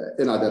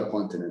in other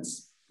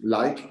continents.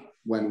 Like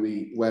when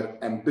we were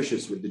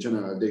ambitious with the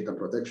General Data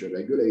Protection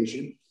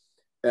Regulation,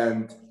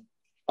 and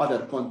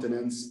other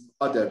continents,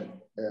 other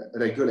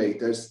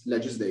regulators,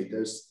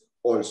 legislators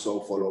also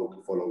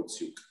followed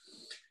suit.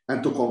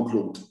 And to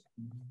conclude,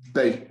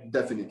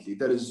 definitely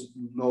there is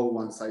no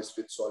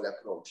one-size-fits-all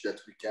approach that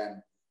we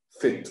can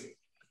fit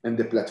in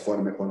the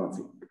platform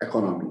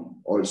economy.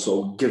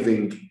 Also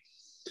giving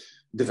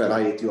the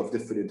variety of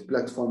different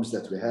platforms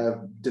that we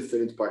have,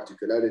 different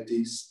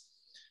particularities,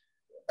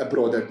 a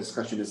broader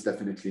discussion is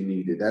definitely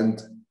needed.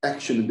 And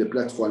action in the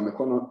platform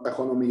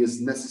economy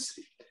is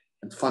necessary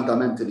and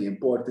fundamentally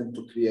important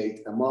to create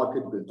a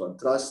market built on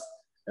trust,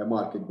 a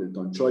market built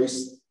on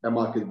choice, a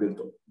market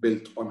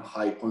built on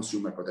high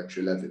consumer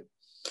protection level.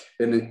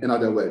 In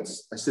other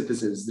words, a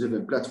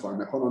citizens-driven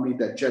platform economy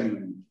that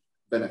genuinely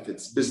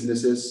benefits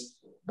businesses,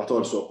 but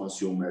also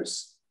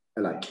consumers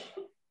alike.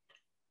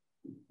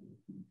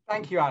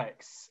 Thank you,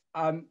 Alex.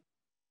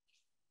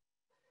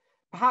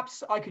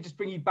 Perhaps I could just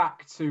bring you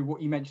back to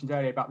what you mentioned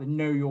earlier about the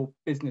know your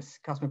business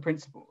customer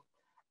principle.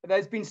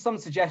 There's been some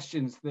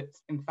suggestions that,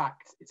 in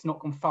fact, it's not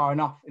gone far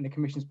enough in the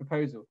Commission's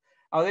proposal.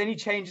 Are there any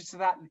changes to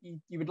that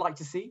you would like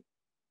to see?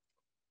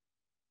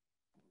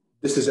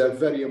 This is a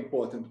very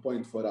important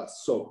point for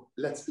us. So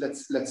let's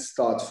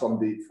start from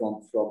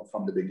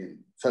the beginning.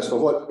 First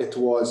of all, it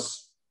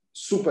was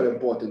super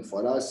important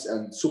for us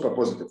and super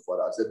positive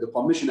for us that the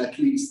Commission at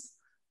least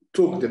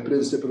took the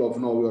principle of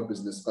know your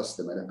business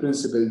customer, a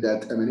principle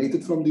that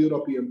emanated from the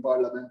European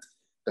Parliament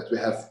that we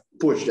have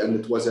pushed, and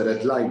it was a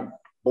red line,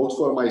 both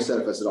for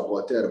myself as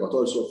rapporteur, but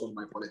also for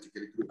my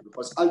political group,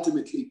 because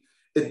ultimately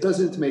it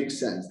doesn't make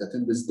sense that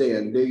in this day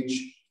and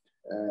age,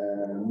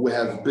 we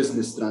have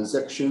business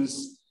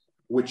transactions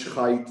which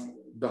hide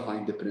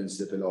behind the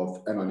principle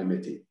of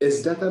anonymity.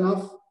 Is that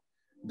enough?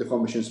 The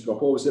Commission's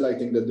proposal, I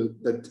think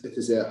that it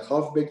is a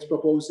half-baked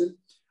proposal.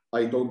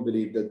 I don't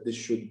believe that this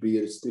should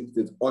be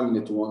restricted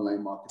only to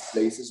online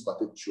marketplaces,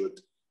 but it should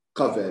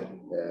cover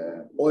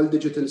all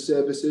digital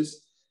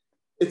services.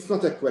 It's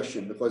not a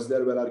question, because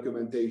there were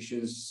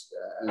argumentations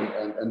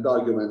and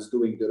arguments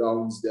doing the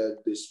rounds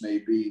that this may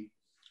be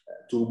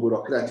too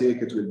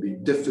bureaucratic, it will be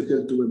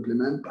difficult to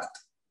implement, but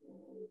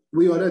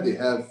we already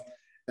have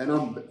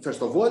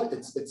first of all,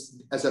 it's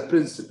as a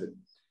principle,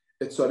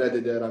 it's already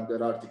there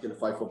under Article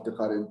 5 of the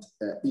current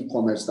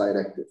e-commerce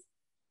directive.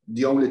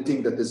 The only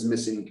thing that is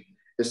missing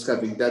is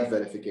having that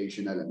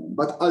verification element.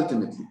 But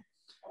ultimately,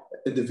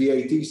 in the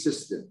VAT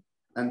system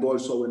and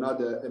also in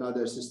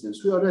other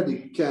systems, we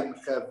already can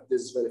have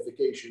this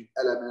verification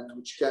element,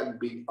 which can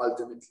be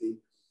ultimately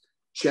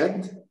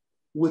checked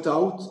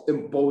without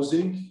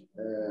imposing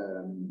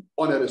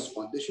onerous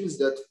conditions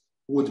that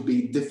would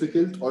be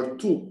difficult or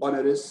too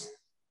onerous,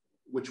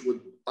 which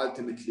would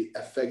ultimately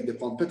affect the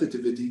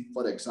competitivity,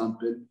 for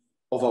example,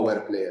 of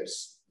our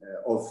players,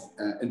 of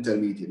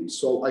intermediaries.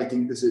 So I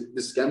think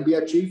this can be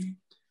achieved.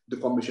 The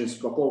Commission's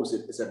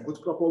proposal is a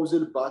good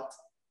proposal, but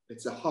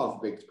it's a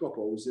half-baked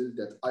proposal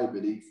that I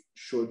believe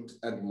should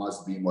and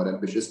must be more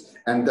ambitious.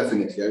 And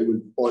definitely, I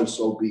will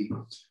also be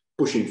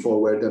pushing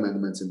forward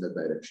amendments in that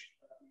direction.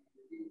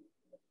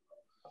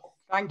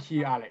 Thank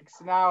you, Alex.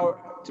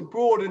 Now, to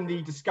broaden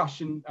the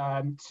discussion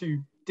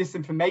to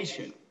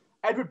disinformation,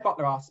 Edward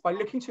Butler asks, by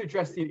looking to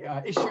address the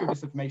issue of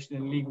disinformation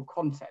in legal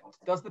content,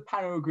 does the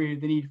panel agree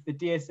with the need for the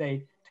DSA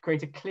to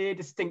create a clear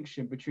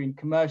distinction between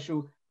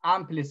commercial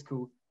and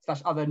political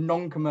 / other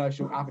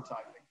non-commercial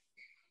advertising?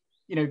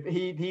 You know,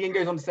 he then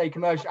goes on to say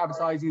commercial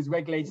advertising is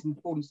regulated in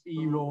accordance with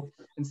EU law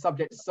and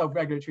subject to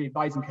self-regulatory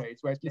advising codes,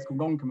 whereas political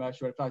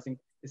non-commercial advertising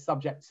is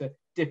subject to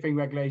differing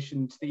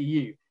regulation to the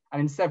EU.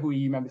 And in several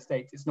EU member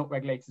states, it's not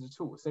regulated at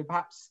all. So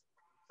perhaps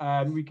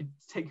we could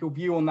take your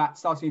view on that,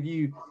 starting with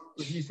you,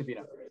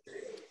 Sabine.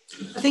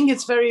 I think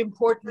it's very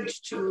important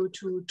to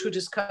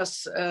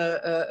discuss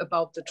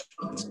about the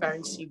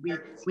transparency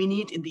we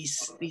need in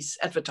these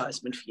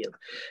advertisement field.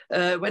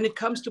 When it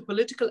comes to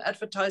political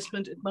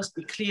advertisement, it must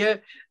be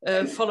clear,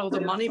 follow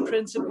the money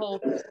principle,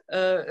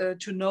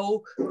 to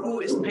know who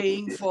is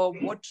paying for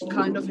what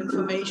kind of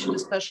information,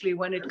 especially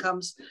when it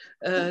comes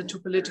to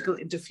political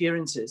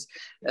interferences.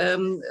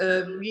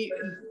 We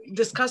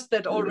discussed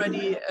that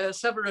already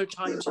several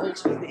times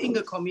also in the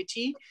INGE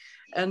committee.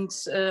 And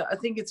I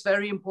think it's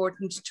very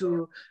important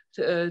to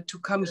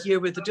come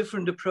here with a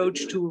different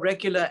approach to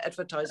regular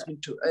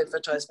advertisement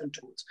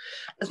tools.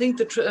 I think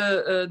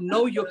that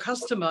know your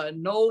customer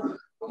and know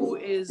who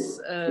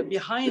is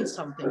behind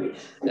something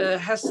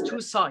has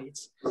two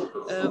sides.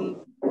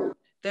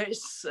 There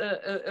is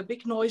a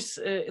big noise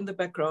in the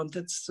background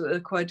that's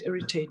quite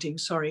irritating,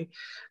 sorry.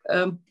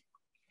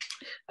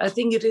 I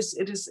think it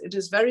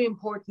is very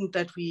important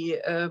that we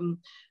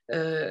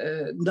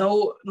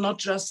know not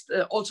just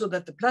also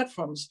that the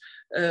platforms,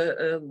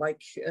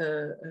 like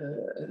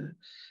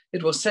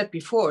it was said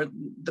before,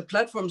 the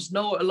platforms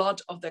know a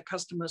lot of their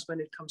customers when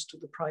it comes to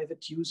the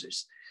private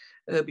users.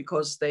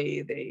 Because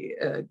they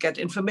get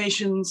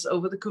informations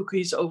over the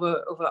cookies,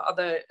 over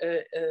other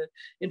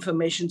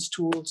informations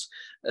tools,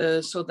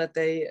 so that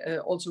they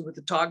also with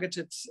the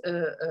targeted,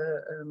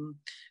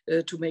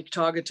 to make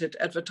targeted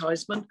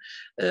advertisement.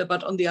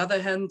 But on the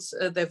other hand,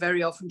 they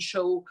very often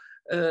show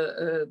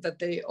that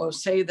they or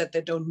say that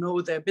they don't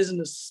know their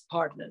business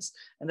partners.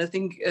 And I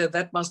think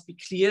that must be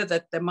clear,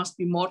 that there must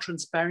be more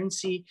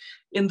transparency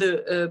in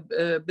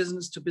the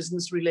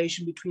business-to-business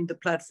relation between the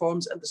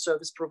platforms and the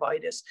service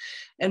providers.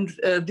 And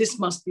this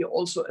must be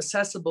also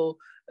accessible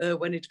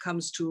when it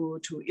comes to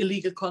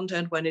illegal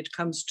content, when it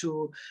comes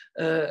to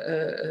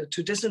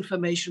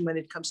disinformation, when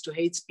it comes to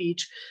hate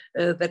speech,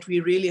 that we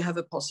really have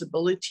a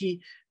possibility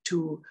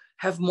to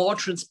have more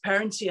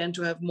transparency and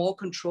to have more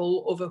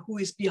control over who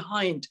is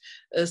behind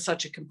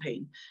such a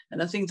campaign.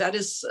 And I think that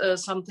is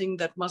something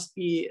that must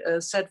be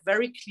said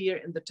very clear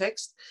in the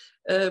text.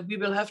 We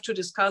will have to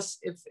discuss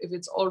if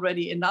it's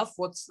already enough,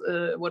 what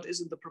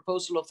is in the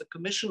proposal of the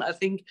Commission. I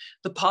think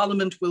the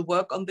Parliament will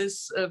work on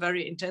this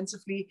very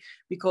intensively,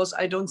 because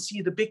I don't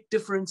see the big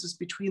differences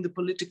between the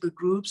political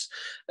groups,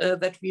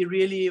 that we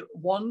really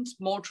want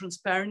more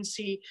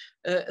transparency,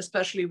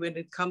 especially when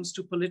it comes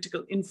to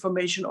political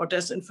information or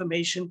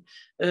disinformation,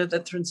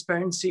 that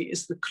transparency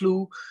is the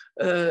clue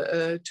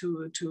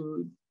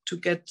to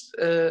get,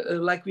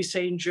 like we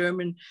say in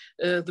German,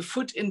 the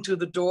foot into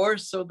the door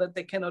so that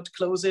they cannot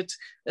close it,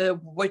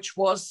 which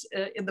was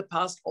in the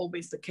past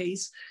always the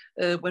case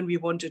when we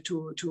wanted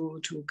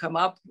to come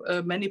up.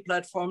 Many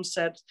platforms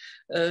said,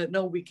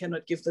 no, we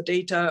cannot give the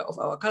data of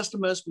our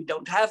customers, we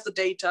don't have the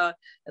data,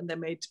 and they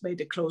made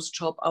a closed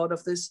shop out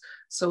of this,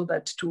 so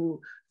that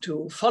to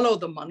follow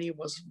the money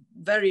was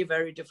very,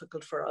 very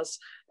difficult for us,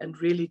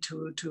 and really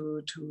to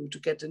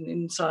get an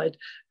insight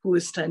who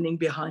is standing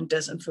behind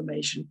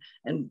disinformation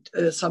and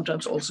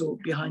sometimes also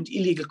behind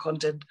illegal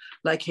content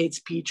like hate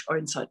speech or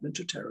incitement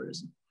to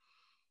terrorism.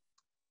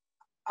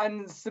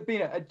 And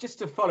Sabine, just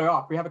to follow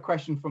up, we have a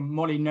question from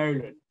Molly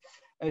Nolan.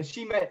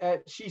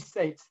 She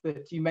states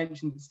that you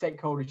mentioned that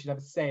stakeholders should have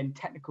a say in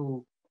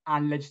technical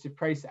and legislative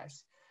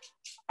process.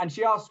 And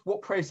she asked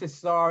what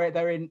processes are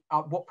there in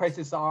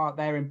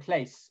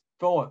place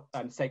for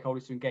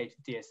stakeholders to engage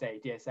with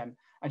DSA, DSM,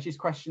 and she's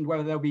questioned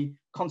whether there'll be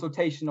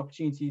consultation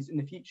opportunities in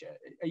the future.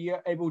 Are you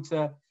able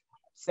to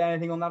say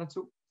anything on that at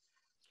all?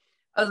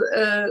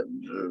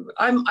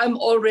 I'm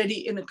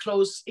already in a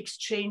close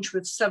exchange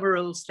with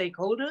several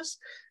stakeholders.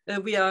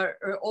 We are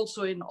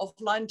also in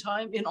online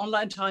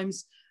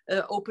times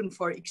open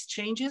for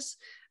exchanges.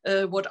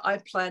 What I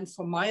plan,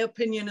 for my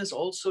opinion, is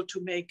also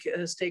to make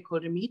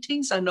stakeholder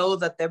meetings. I know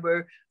that there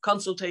were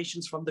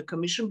consultations from the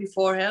Commission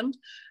beforehand,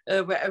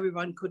 where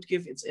everyone could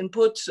give its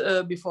input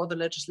before the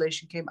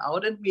legislation came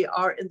out, and we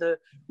are in the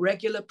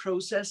regular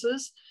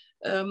processes.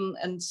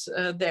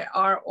 There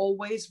are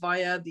always,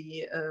 via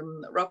the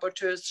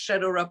rapporteurs,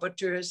 shadow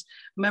rapporteurs,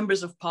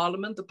 members of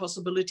parliament, the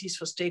possibilities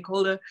for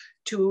stakeholder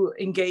to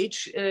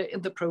engage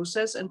in the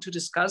process and to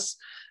discuss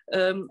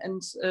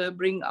and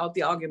bring out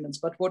the arguments.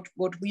 But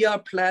what we are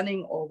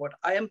planning, or what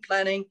I am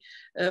planning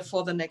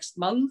for the next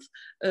month,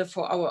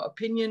 for our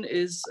opinion,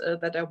 is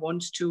that I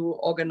want to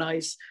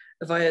organize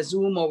via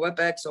Zoom or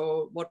WebEx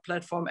or what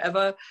platform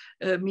ever,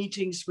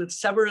 meetings with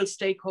several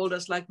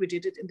stakeholders, like we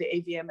did it in the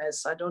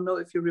AVMS. I don't know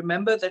if you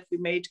remember that we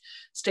made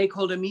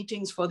stakeholder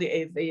meetings for the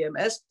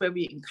AVMS, where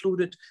we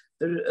included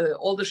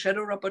all the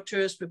shadow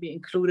rapporteurs, where we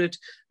included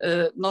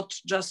not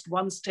just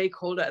one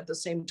stakeholder at the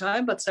same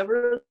time, but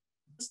several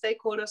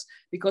stakeholders,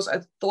 because I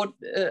thought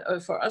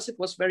for us it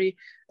was very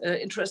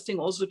interesting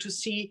also to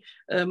see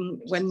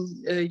when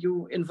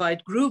you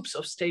invite groups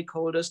of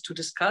stakeholders to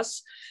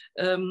discuss,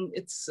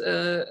 it's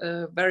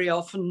very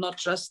often not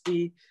just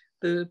the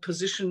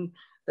position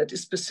that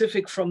is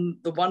specific from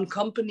the one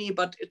company,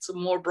 but it's a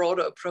more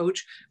broader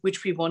approach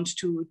which we want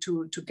to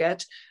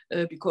get,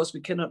 because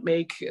we cannot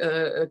make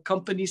a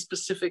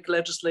company-specific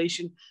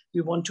legislation.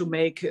 We want to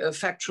make a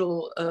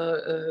factual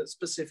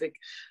specific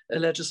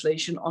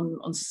legislation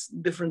on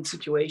different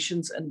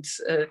situations, and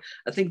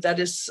I think that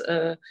is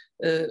a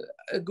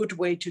good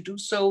way to do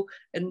so.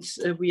 And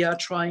we are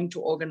trying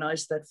to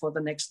organize that for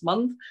the next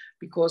month,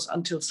 because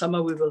until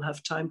summer we will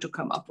have time to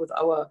come up with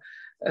our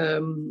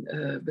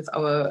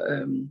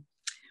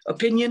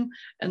opinion,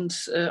 and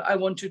I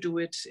want to do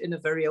it in a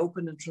very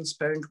open and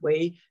transparent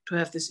way, to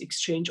have this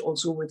exchange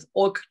also with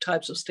all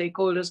types of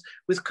stakeholders,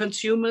 with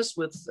consumers,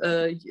 with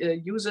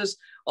users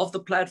of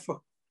the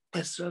platform,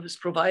 as service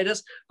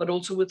providers, but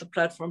also with the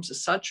platforms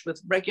as such,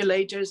 with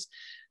regulators,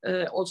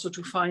 also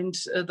to find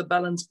the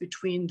balance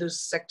between the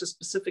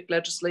sector-specific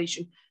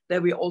legislation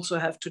that we also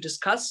have to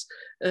discuss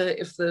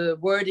if the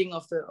wording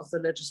of the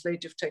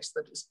legislative text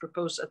that is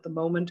proposed at the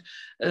moment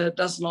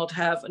does not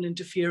have an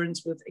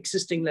interference with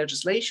existing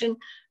legislation.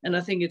 And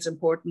I think it's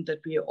important that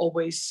we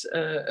always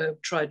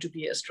try to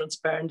be as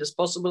transparent as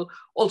possible,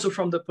 also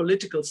from the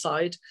political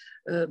side,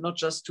 not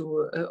just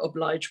to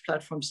oblige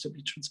platforms to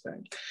be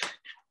transparent.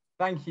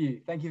 Thank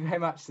you very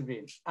much,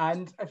 Sabine.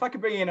 And if I could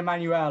bring in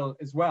Emanuele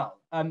as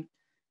well.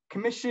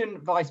 Commission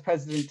Vice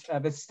President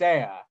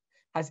Verheyen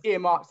has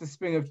earmarked the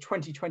spring of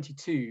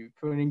 2022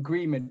 for an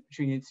agreement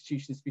between the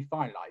institutions to be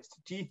finalised.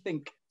 Do you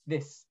think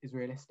this is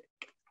realistic?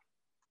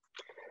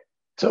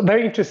 So,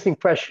 very interesting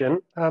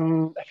question. I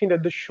think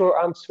that the short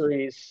answer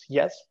is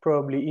yes,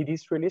 probably it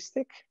is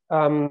realistic.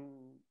 I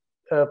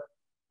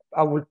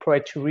will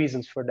provide two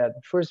reasons for that.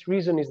 The first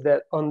reason is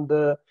that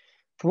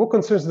for what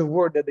concerns the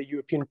work that the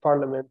European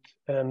Parliament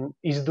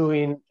is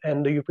doing,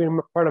 and the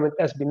European Parliament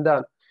has been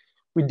done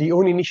with the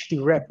own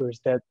initiative reports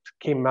that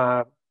came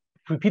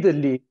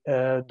repeatedly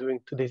during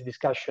today's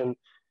discussion,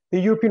 the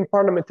European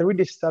Parliament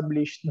already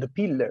established the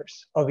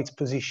pillars of its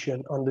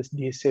position on this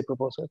DSA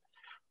proposal.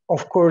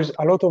 Of course,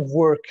 a lot of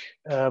work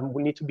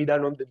will need to be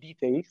done on the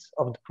details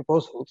of the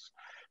proposals,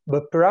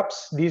 but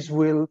perhaps this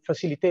will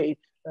facilitate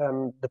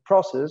the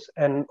process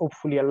and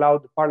hopefully allow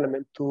the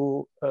Parliament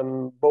to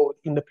vote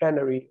in the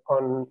plenary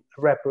on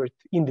a report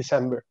in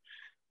December.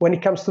 When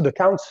it comes to the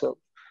Council,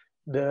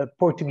 the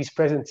Portuguese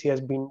presidency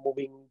has been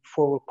moving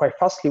forward quite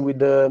fastly with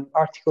the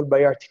article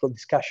by article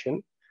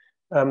discussion.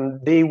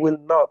 They will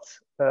not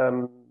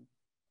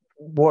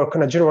work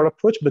on a general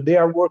approach, but they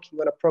are working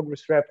on a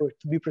progress report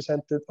to be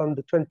presented on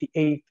the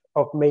 28th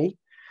of May.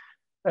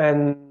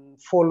 And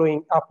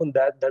following up on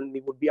that, then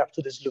it would be up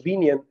to the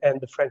Slovenian and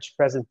the French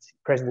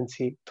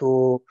presidency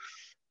to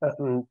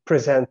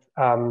present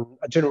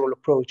a general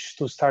approach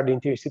to start the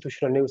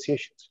interinstitutional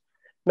negotiations.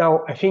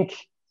 Now, I think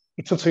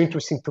it's also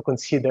interesting to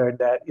consider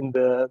that in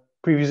the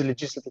previous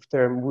legislative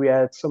term, we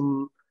had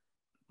some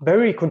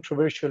very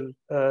controversial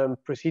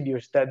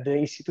procedures that the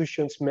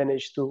institutions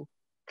managed to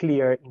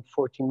clear in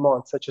 14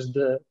 months, such as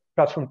the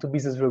platform to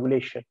business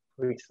regulation,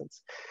 for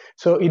instance.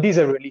 So it is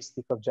a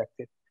realistic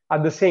objective.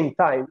 At the same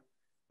time,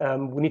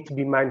 we need to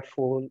be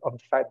mindful of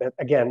the fact that,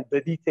 again,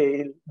 the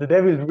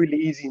devil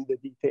really is in the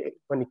detail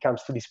when it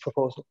comes to this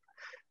proposal.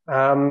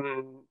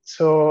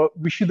 So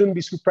we shouldn't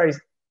be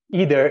surprised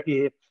either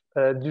if,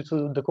 due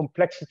to the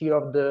complexity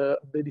of the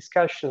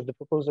discussions, the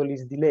proposal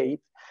is delayed.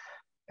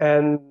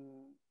 And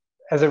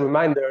as a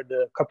reminder,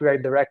 the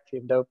copyright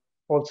directive that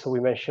also we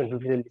mentioned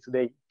repeatedly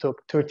today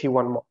took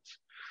 31 months.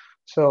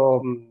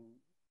 So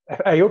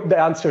I hope that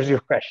answers your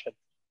question.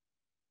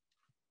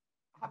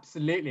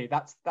 Absolutely,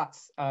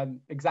 that's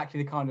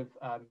exactly the kind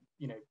of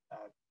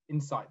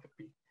insight that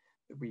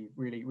we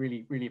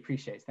really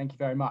appreciate. Thank you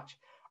very much.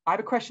 I have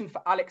a question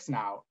for Alex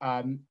now.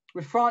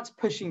 With France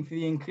pushing for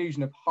the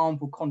inclusion of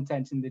harmful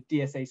content in the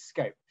DSA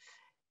scope,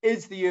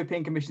 is the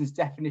European Commission's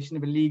definition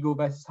of illegal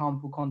versus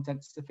harmful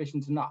content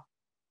sufficient enough?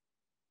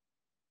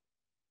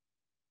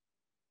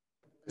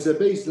 As a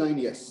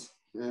baseline, yes.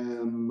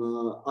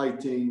 I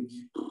think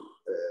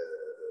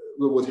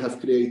we would have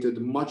created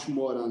much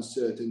more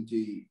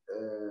uncertainty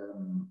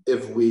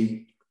if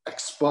we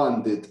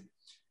expanded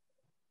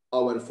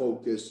our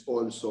focus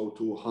also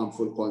to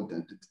harmful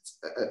content.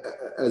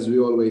 As we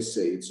always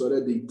say, it's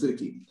already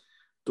tricky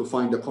to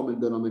find a common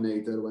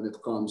denominator when it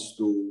comes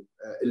to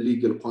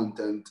illegal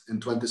content in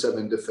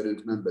 27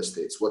 different member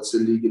states. What's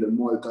illegal in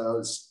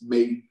Malta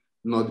may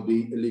not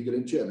be illegal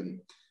in Germany.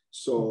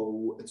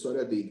 So it's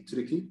already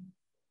tricky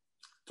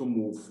to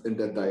move in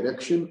that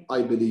direction.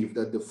 I believe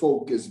that the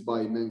focus,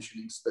 by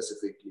mentioning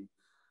specifically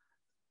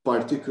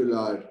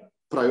particular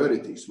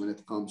priorities when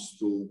it comes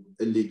to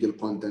illegal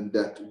content,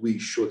 that we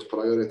should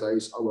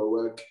prioritize our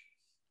work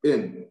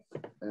in,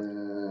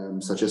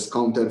 such as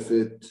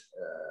counterfeit,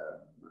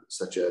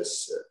 such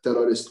as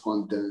terrorist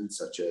content,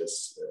 such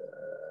as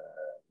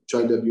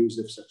child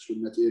abusive sexual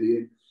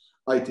material.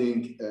 I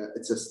think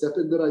it's a step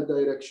in the right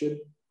direction,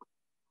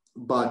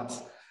 but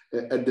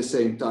at the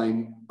same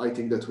time, I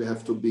think that we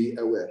have to be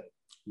aware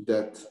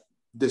that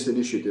this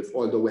initiative,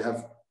 although we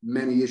have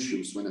many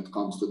issues when it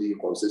comes to the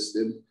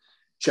ecosystem,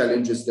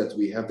 challenges that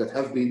we have that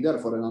have been there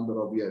for a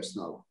number of years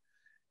now,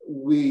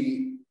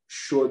 we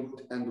should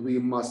and we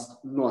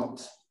must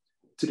not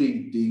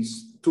treat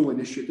these two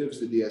initiatives,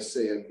 the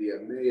DSA and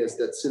DMA, as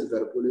that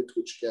silver bullet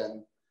which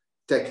can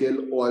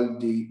tackle all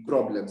the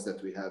problems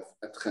that we have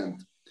at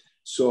hand.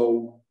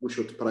 So we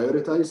should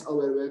prioritize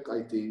our work,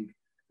 I think,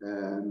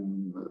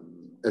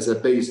 as a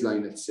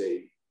baseline, let's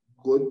say,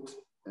 good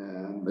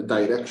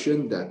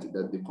direction that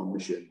the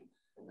Commission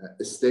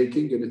is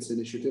taking in its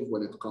initiative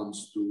when it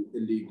comes to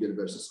illegal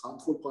versus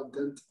harmful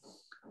content.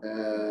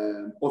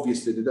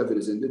 Obviously, the devil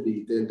is in the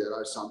detail. There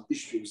are some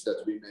issues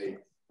that we may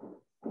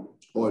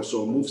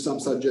also move some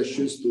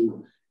suggestions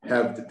to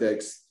have the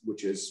text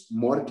which is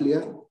more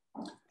clear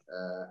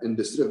in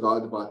this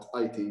regard, but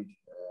I think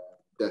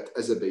that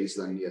as a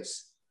baseline, yes,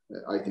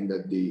 I think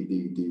that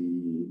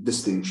the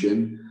distinction,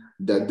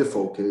 that the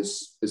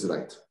focus is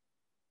right.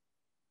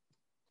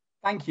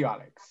 Thank you,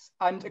 Alex.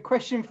 And a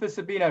question for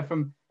Sabine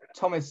from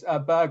Thomas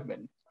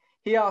Bergman.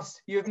 He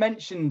asks, you have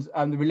mentioned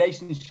the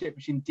relationship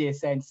between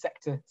DSA and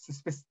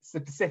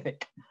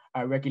sector-specific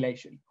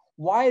regulation.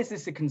 Why is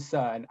this a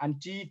concern? And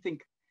do you think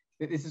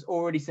that this is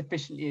already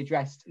sufficiently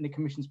addressed in the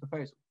Commission's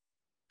proposal?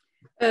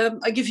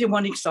 I give you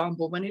one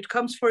example. When it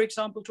comes, for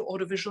example, to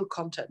audiovisual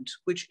content,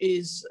 which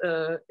is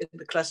in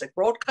the classic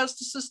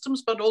broadcaster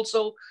systems, but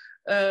also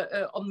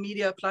on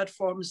media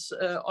platforms,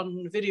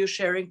 on video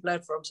sharing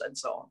platforms, and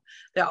so on.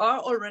 There are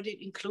already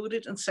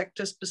included in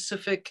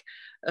sector-specific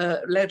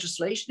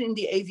legislation in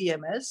the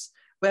AVMS,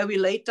 where we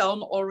laid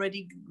down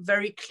already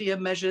very clear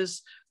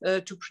measures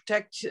to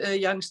protect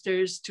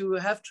youngsters, to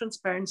have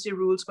transparency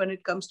rules when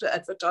it comes to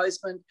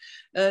advertisement,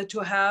 to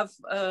have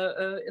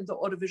in the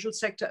audiovisual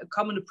sector a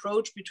common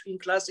approach between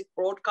classic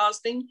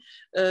broadcasting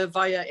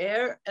via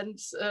air and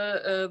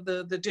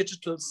the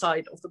digital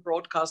side of the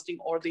broadcasting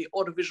or the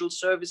audiovisual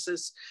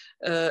services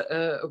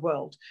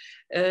world.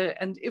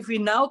 And if we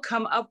now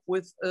come up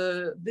with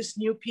this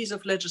new piece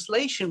of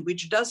legislation,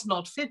 which does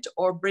not fit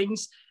or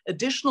brings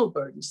additional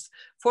burdens,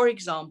 for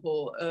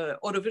example,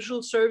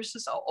 audiovisual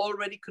services are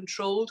already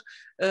controlled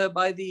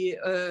by the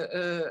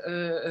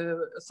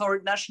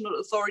national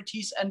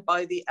authorities and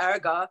by the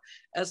ERGA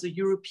as a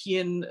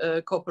European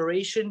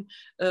cooperation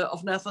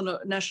of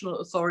national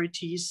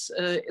authorities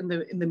in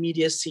the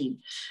media scene.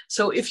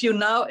 So if you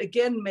now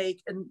again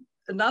make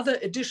another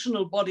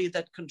additional body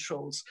that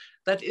controls,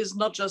 that is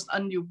not just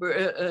undue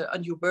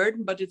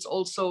burden, but it's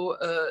also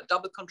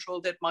double control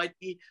that might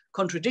be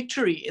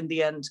contradictory in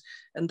the end.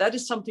 And that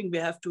is something we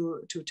have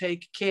to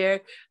take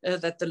care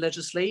that the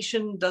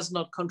legislation does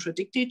not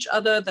contradict each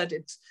other, that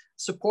it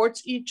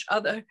supports each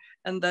other,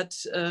 and that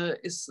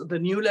the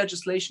new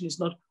legislation is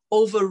not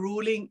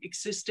overruling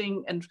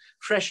existing and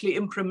freshly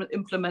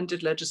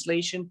implemented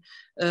legislation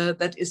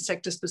that is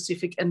sector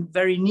specific and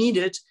very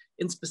needed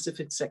in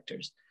specific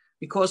sectors.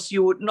 Because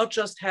you would not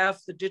just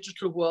have the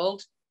digital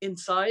world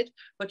inside,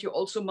 but you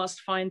also must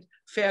find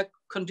fair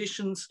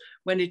conditions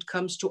when it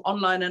comes to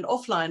online and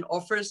offline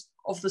offers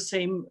of the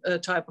same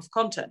type of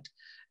content.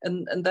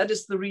 And that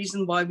is the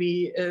reason why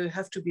we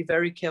have to be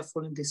very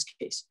careful in this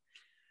case.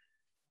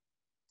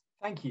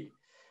 Thank you.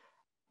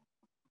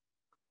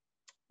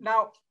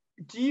 Now,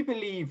 do you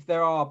believe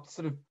there are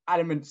sort of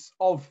elements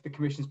of the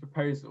Commission's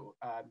proposal,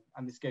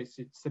 and this goes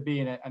to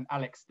Sabine and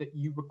Alex, that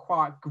you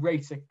require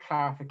greater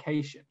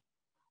clarification?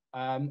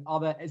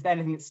 Is there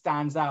anything that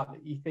stands out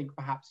that you think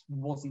perhaps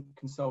wasn't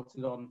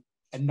consulted on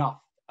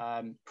enough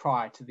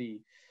prior to the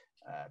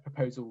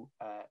proposal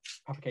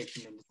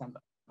publication in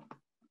December?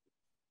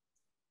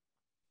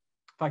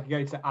 If I could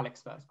go to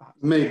Alex first, perhaps.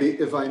 Maybe,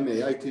 if I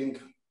may, I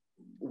think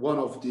one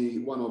of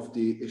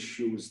the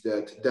issues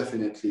that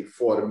definitely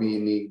for me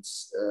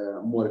needs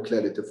more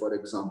clarity, for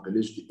example,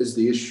 is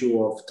the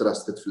issue of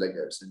trusted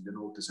flaggers in the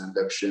notice and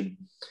action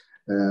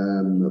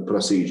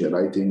procedure.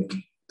 I think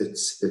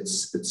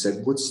it's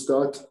a good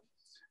start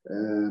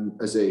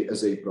as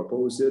a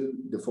proposal,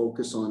 the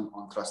focus on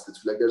trusted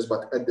flaggers,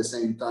 but at the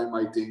same time,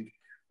 I think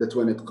that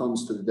when it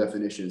comes to the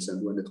definitions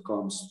and when it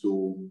comes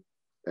to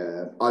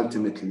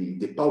ultimately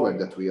the power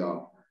that we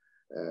are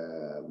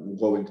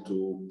going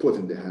to put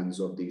in the hands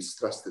of these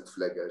trusted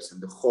flaggers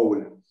and the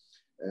whole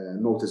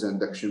notice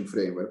and action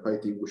framework, I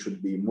think we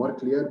should be more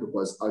clear,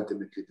 because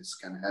ultimately this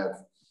can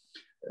have,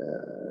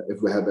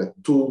 if we have a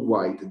too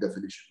wide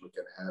definition, we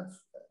can have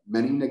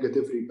many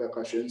negative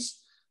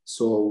repercussions.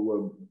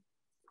 So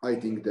I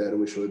think that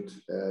we should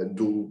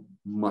do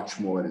much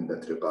more in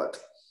that regard.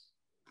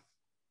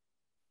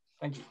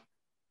 Thank you.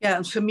 Yeah,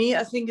 and for me,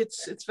 I think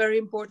it's very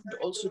important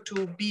also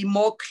to be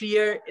more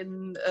clear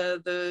in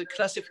the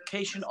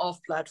classification of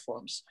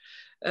platforms.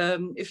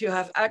 If you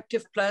have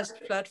active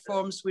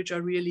platforms which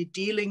are really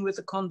dealing with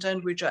the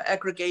content, which are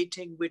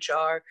aggregating, which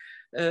are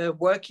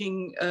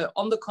working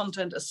on the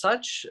content as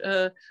such,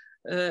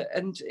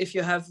 and if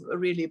you have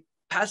really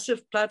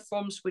passive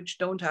platforms which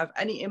don't have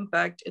any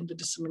impact in the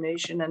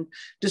dissemination and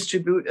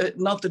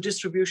not the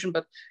distribution,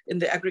 but in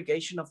the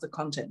aggregation of the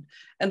content.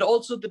 And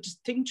also the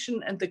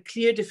distinction and the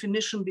clear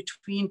definition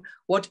between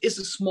what is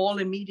a small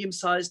and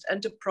medium-sized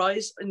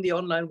enterprise in the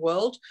online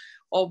world,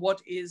 or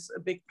what is a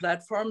big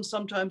platform.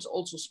 Sometimes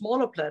also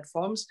smaller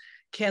platforms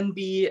can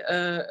be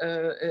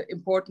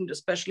important,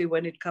 especially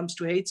when it comes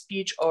to hate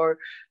speech or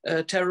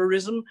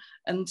terrorism.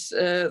 And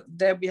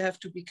there we have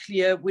to be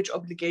clear which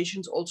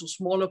obligations also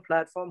smaller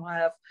platforms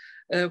have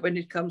when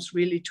it comes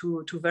really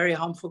to very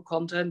harmful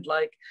content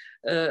like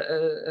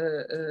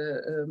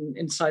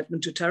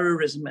incitement to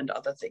terrorism and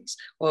other things,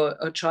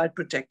 or child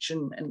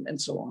protection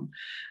and so on.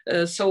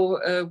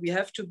 So we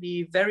have to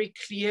be very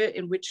clear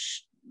in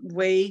which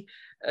way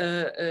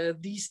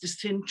these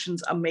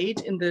distinctions are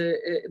made in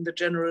the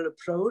general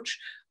approach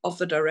of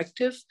the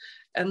directive,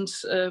 and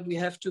we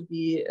have to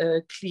be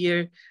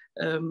clear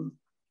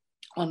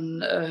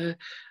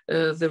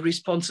the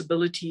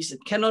responsibilities.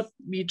 It cannot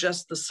be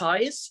just the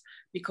size,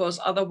 because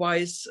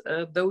otherwise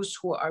those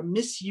who are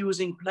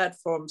misusing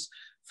platforms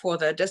for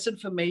their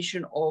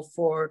disinformation or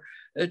for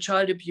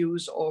child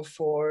abuse or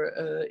for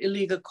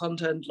illegal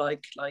content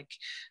like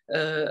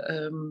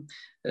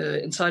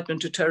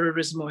incitement to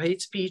terrorism or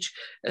hate speech,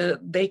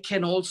 they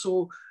can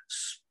also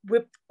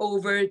switch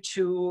over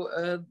to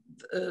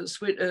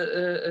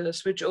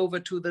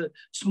the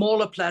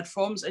smaller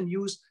platforms and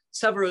use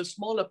several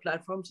smaller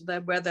platforms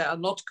where they are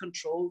not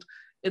controlled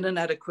in an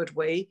adequate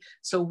way.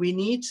 So we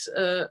need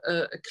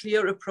a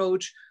clear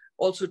approach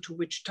also to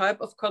which type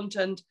of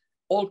content.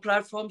 All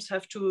platforms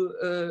have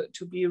to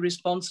be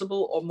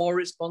responsible or more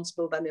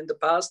responsible than in the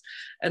past.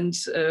 And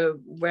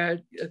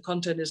where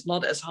content is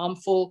not as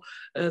harmful,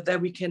 there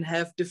we can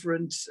have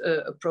different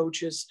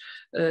approaches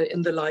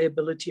in the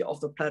liability of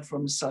the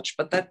platform as such.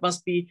 But that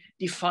must be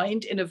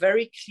defined in a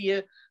very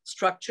clear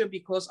structure,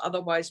 because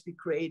otherwise we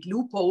create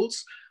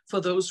loopholes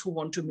for those who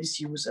want to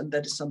misuse. And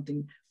that is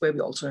something where we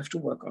also have to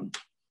work on.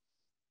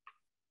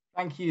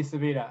 Thank you,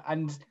 Sabine.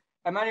 And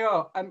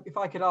Emanuele, if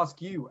I could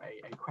ask you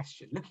a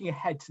question, looking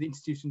ahead to the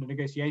institutional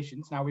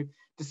negotiations. Now, we've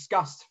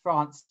discussed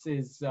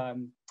France's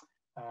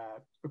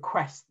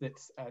request that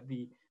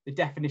the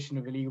definition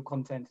of illegal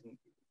content,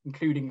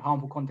 including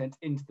harmful content,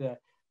 into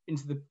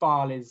the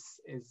file is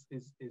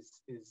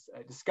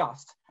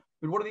discussed.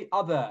 But what are the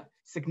other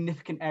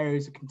significant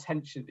areas of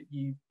contention that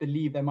you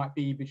believe there might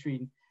be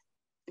between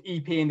the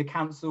EP and the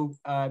Council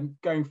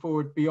going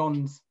forward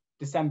beyond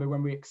December,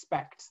 when we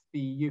expect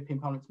the European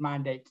Parliament's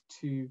mandate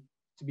to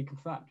be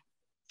confirmed?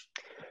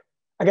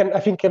 Again,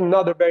 I think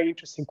another very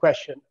interesting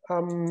question.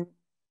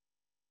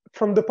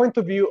 From the point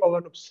of view of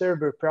an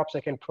observer, perhaps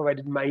I can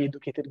provide my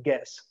educated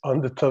guess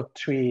on the top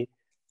three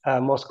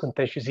most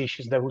contentious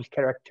issues that will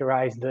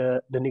characterize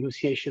the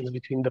negotiations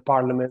between the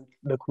Parliament,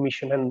 the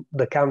Commission, and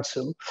the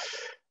Council.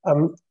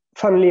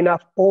 Funnily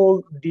enough,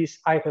 all these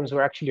items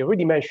were actually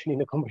already mentioned in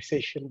the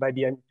conversation by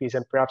the MPs,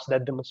 and perhaps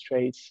that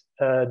demonstrates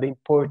the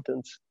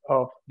importance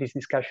of this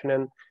discussion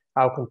and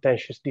how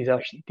contentious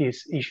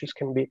these issues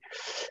can be.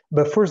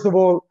 But first of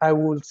all, I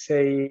would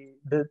say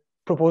the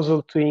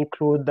proposal to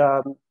include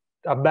a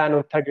ban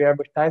on targeted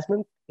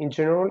advertisement in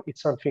general,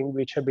 it's something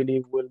which I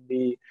believe will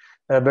be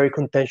very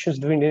contentious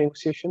during the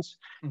negotiations.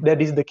 Mm-hmm.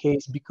 That is the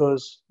case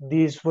because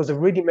this was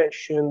already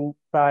mentioned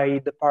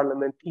by the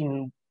Parliament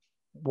in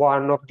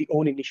one of the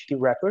own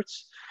initiative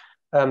reports.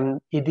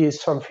 It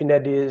is something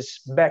that is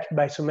backed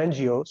by some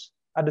NGOs.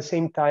 At the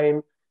same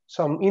time,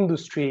 some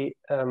industry,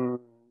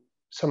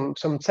 some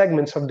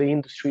segments of the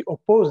industry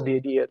oppose the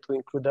idea to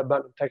include a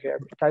ban on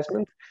targeted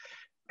advertisement.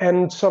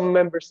 And some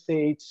member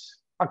states,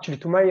 actually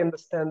to my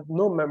understanding,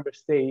 no member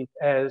state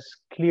has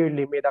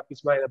clearly made up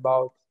its mind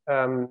about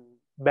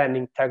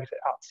banning targeted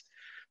ads.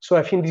 So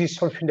I think this is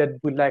something that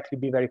will likely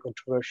be very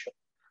controversial.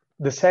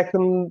 The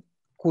second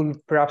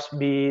could perhaps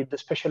be the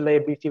special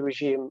liability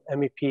regime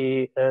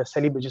MEP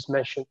Saliba just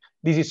mentioned.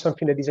 This is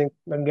something that is,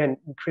 again,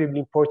 incredibly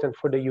important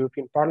for the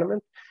European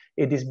Parliament.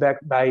 It is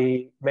backed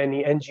by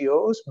many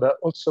NGOs, but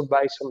also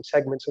by some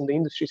segments in the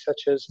industry,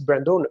 such as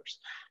brand owners,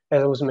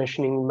 as I was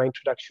mentioning in my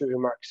introductory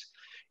remarks.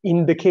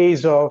 In the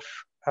case of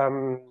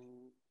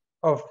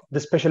the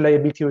special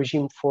liability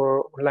regime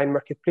for online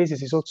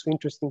marketplaces, it's also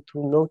interesting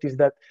to notice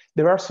that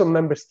there are some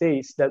member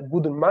states that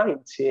wouldn't mind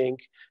seeing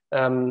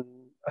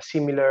a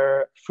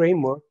similar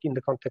framework in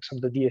the context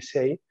of the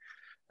DSA.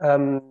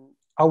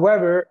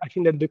 However, I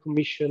think that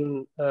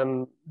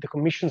the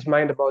Commission's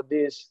mind about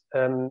this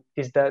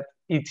is that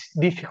it's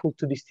difficult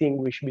to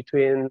distinguish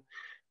between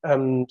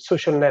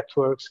social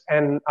networks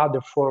and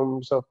other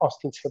forms of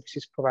hosting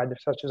services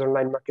providers, such as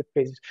online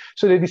marketplaces.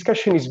 So the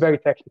discussion is very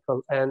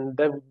technical, and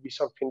that would be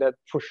something that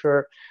for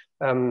sure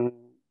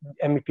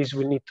MEPs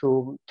will need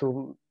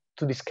to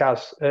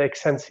discuss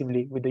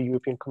extensively with the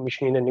European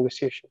Commission in the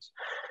negotiations.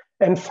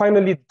 And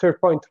finally, the third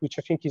point, which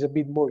I think is a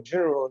bit more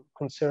general,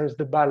 concerns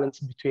the balance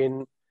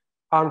between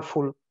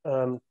harmful,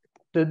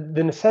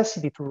 the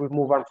necessity to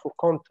remove harmful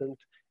content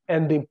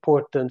and the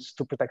importance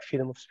to protect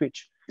freedom of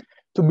speech.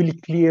 To be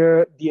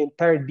clear, the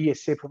entire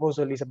DSA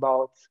proposal is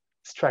about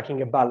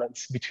striking a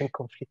balance between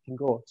conflicting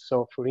goals.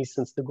 So for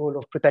instance, the goal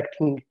of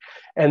protecting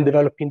and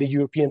developing the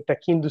European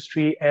tech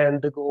industry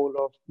and the goal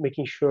of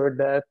making sure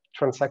that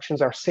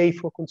transactions are safe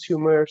for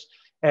consumers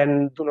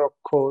and do not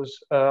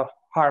cause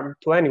harm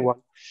to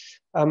anyone.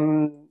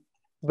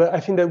 But I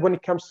think that when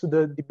it comes to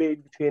the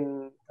debate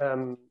between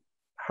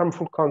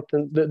harmful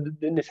content, the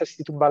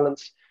necessity to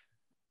balance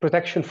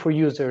protection for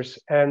users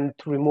and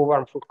to remove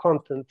harmful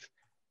content,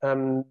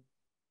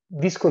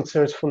 this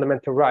concerns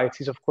fundamental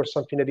rights is of course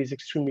something that is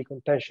extremely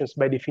contentious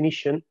by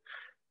definition.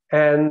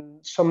 And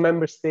some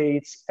member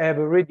states have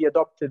already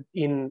adopted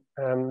in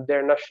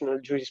their national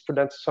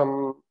jurisprudence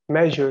some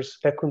measures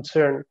that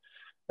concern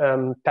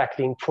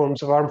tackling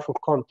forms of harmful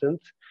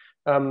content.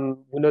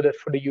 We know that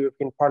for the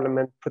European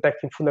Parliament,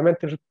 protecting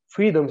fundamental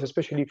freedoms,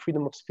 especially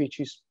freedom of speech,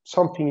 is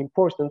something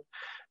important.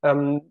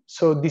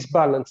 So this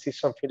balance is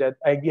something that,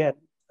 again,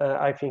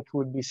 I think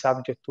would be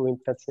subject to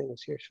intense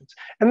negotiations.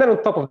 And then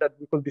on top of that,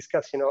 we could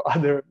discuss,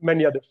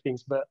 many other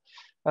things. But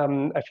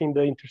I think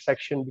the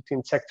intersection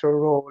between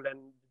sectoral role and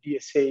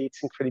DSA,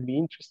 it's incredibly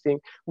interesting.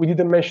 We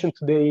didn't mention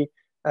today,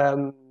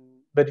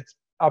 but it's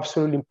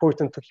absolutely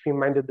important to keep in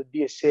mind that the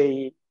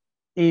DSA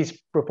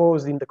is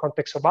proposed in the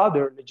context of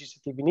other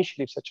legislative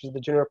initiatives, such as the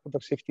General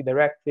Product Safety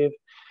Directive,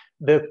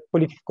 the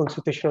political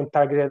consultation on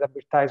targeted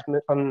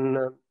advertisement,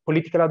 on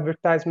political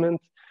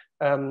advertisement.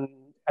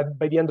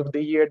 By the end of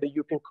the year, the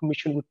European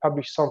Commission will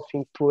publish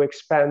something to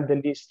expand the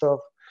list of,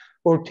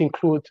 or to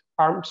include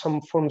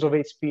some forms of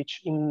hate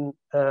speech in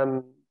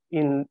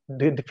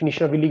the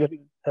definition of illegal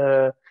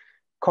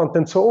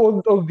content.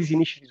 So all these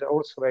initiatives are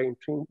also very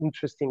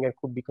interesting and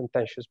could be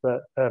contentious,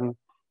 but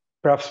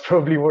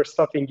probably worth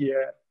stopping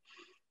here.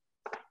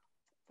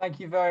 Thank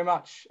you very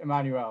much,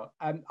 Emanuele.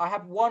 I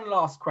have one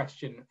last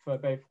question for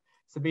both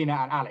Sabine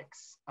and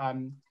Alex,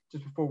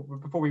 just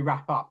before we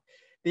wrap up.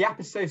 The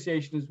App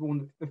Association has warned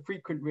that the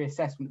frequent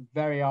reassessment of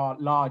very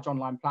large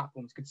online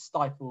platforms could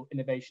stifle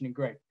innovation and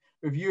growth.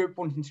 With Europe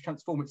wanting to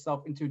transform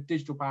itself into a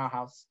digital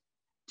powerhouse,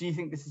 do you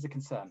think this is a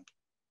concern?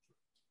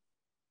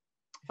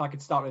 If I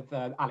could start with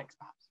Alex,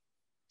 perhaps.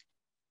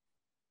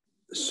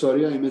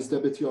 Sorry, I missed a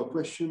bit your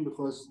question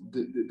because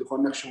the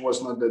connection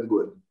was not that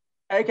good.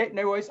 Okay,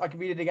 no worries. I can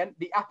read it again.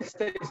 The App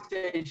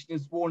Association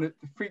has warned that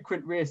the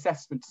frequent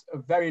reassessment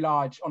of very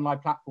large online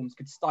platforms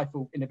could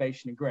stifle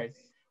innovation and growth.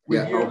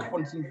 With Europe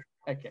wanting...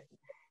 Okay.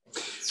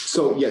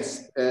 So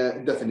yes,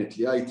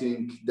 definitely. I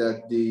think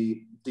that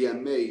the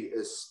DMA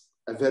is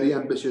a very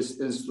ambitious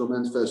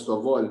instrument, first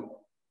of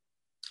all.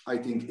 I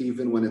think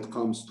even when it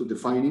comes to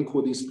defining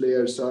who these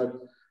players are,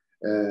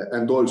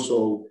 and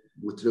also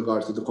with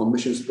regard to the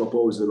Commission's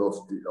proposal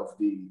of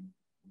the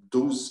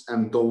do's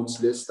and don'ts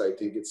list, I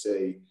think it's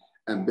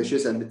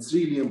ambitious, and it's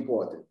really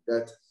important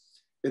that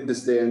in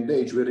this day and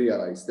age we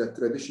realize that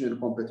traditional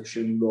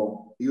competition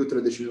law, EU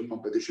traditional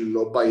competition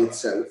law by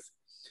itself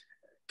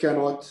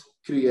cannot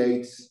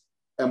create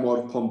a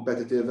more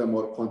competitive, a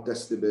more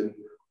contestable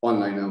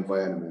online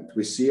environment.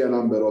 We see a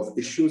number of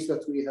issues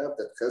that we have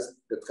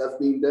that have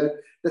been there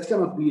that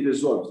cannot be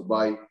resolved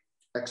by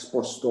ex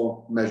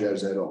posto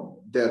measures alone.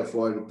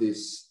 Therefore,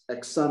 this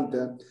ex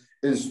ante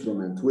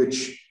instrument,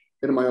 which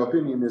in my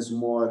opinion is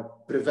more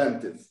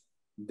preventive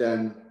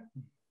than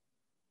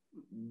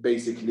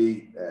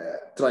basically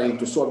trying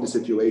to solve the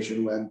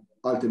situation when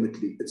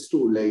ultimately it's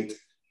too late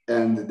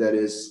and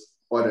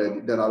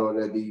there are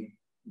already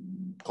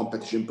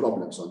competition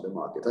problems on the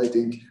market. I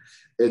think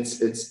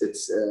it's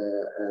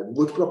a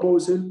good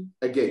proposal.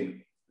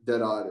 Again,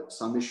 there are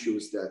some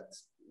issues that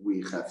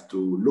we have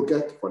to look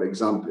at. For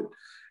example,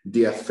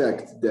 the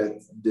effect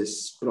that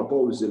this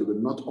proposal will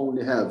not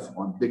only have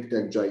on big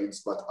tech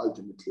giants, but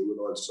ultimately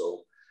will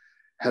also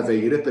have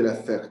a ripple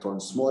effect on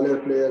smaller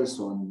players,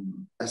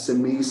 on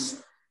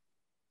SMEs.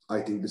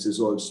 I think this is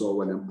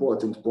also an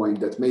important point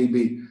that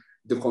maybe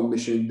the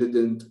Commission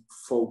didn't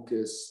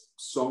focus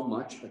so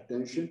much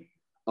attention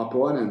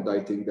upon, and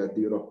I think that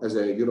as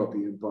a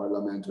European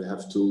Parliament, we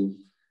have to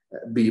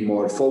be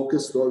more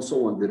focused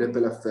also on the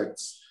ripple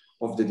effects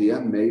of the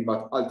DMA,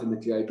 but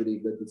ultimately I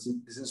believe that this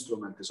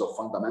instrument is of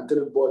fundamental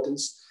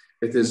importance.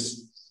 It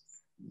is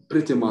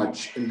pretty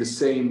much in the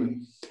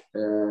same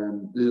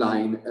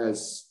line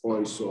as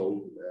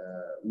also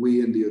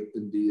we in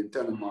the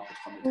Internal Market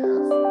Committee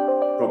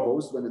have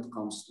proposed when it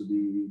comes to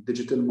the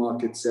Digital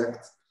Markets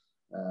Act,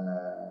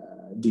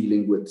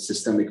 dealing with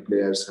systemic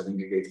players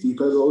having a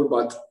gatekeeper role.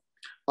 But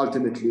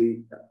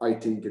ultimately, I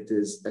think it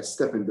is a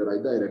step in the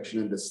right direction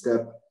and a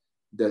step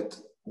that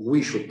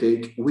we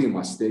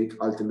must take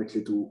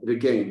ultimately to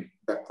regain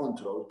back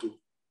control, to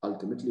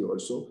ultimately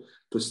also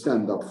to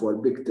stand up for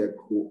big tech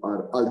who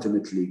are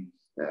ultimately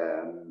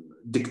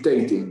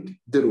dictating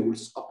the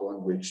rules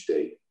upon which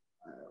they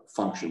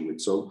function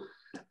with. So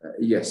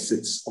yes,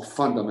 it's of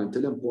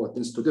fundamental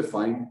importance to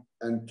define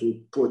and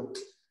to put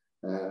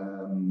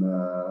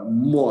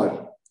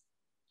more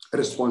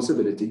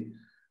responsibility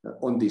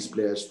on these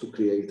players to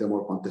create a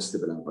more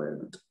contestable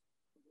environment.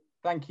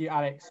 Thank you,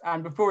 Alex.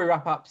 And before we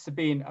wrap up,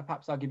 Sabine,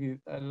 perhaps I'll give you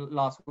a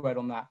last word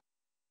on that.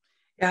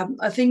 Yeah,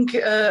 I think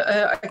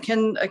I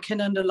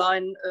can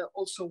underline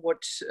also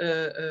what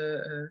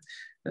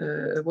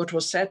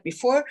was said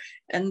before,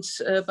 and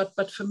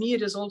but for me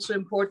it is also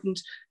important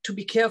to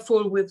be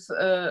careful with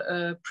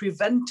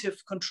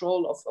preventive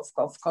control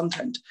of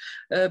content,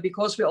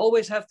 because we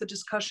always have the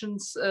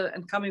discussions,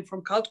 and coming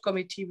from Cult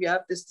Committee, we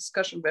have this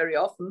discussion very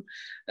often,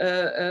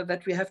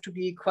 that we have to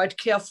be quite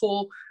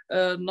careful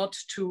not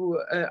to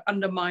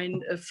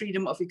undermine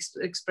freedom of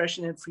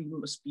expression and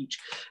freedom of speech.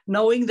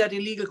 Knowing that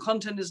illegal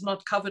content is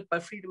not covered by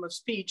freedom of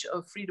speech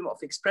or freedom of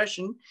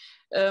expression,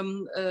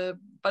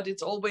 but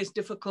it's always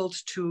difficult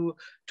to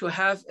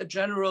have a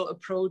general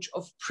approach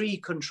of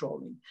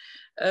pre-controlling.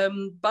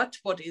 But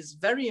what is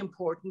very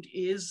important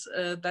is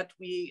that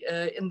we,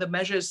 in the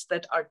measures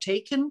that are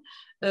taken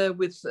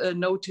with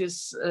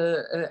notice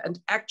and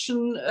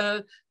action,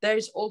 there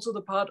is also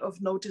the part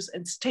of notice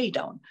and stay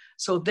down.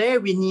 So there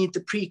we need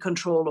the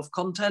pre-control of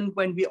content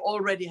when we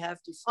already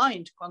have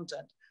defined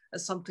content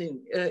as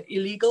something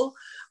illegal,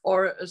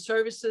 or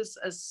services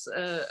as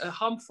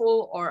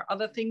harmful, or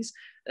other things.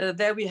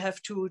 There we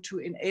have to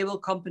enable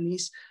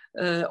companies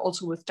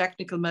also with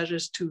technical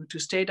measures to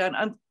stay down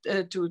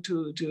and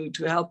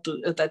to help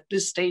that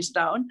this stays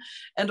down,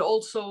 and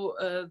also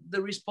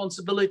the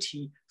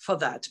responsibility for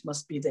that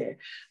must be there.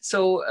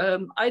 So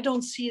I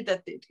don't see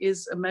that it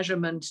is a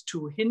measurement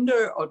to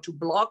hinder or to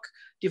block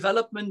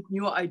development,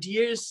 new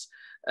ideas,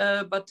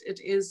 but it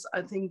is,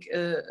 I think,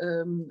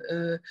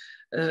 a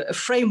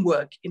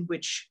framework in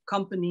which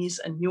companies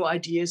and new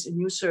ideas and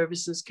new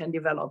services can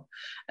develop.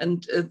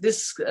 And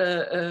this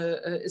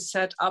is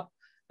set up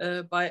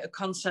by a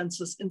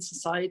consensus in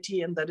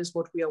society, and that is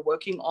what we are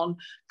working on,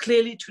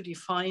 clearly to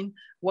define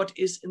what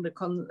is in the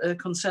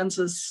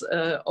consensus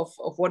of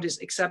what is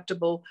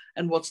acceptable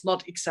and what's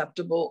not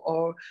acceptable,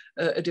 or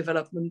a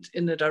development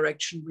in a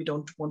direction we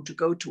don't want to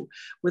go to,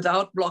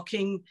 without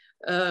blocking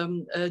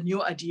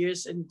new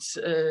ideas and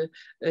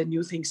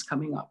new things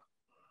coming up.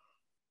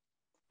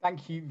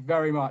 Thank you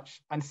very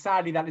much. And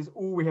sadly, that is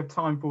all we have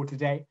time for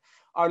today.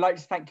 I would like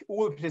to thank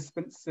all the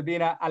participants,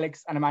 Sabine,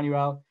 Alex, and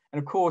Emanuele, and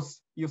of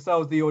course,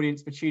 yourselves, the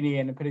audience, for tuning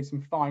in and putting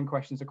some fine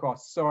questions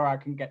across. Sorry I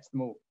couldn't get to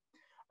them all.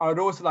 I would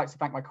also like to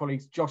thank my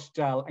colleagues, Josh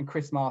Dell and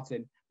Chris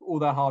Martin, for all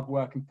their hard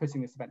work in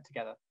putting this event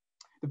together.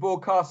 The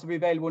broadcast will be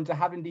available on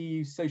DeHavilland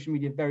EU's social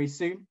media very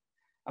soon,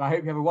 and I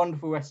hope you have a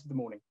wonderful rest of the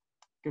morning.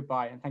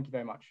 Goodbye, and thank you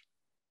very much.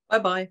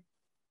 Bye-bye.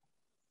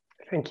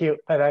 Thank you.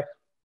 Bye-bye.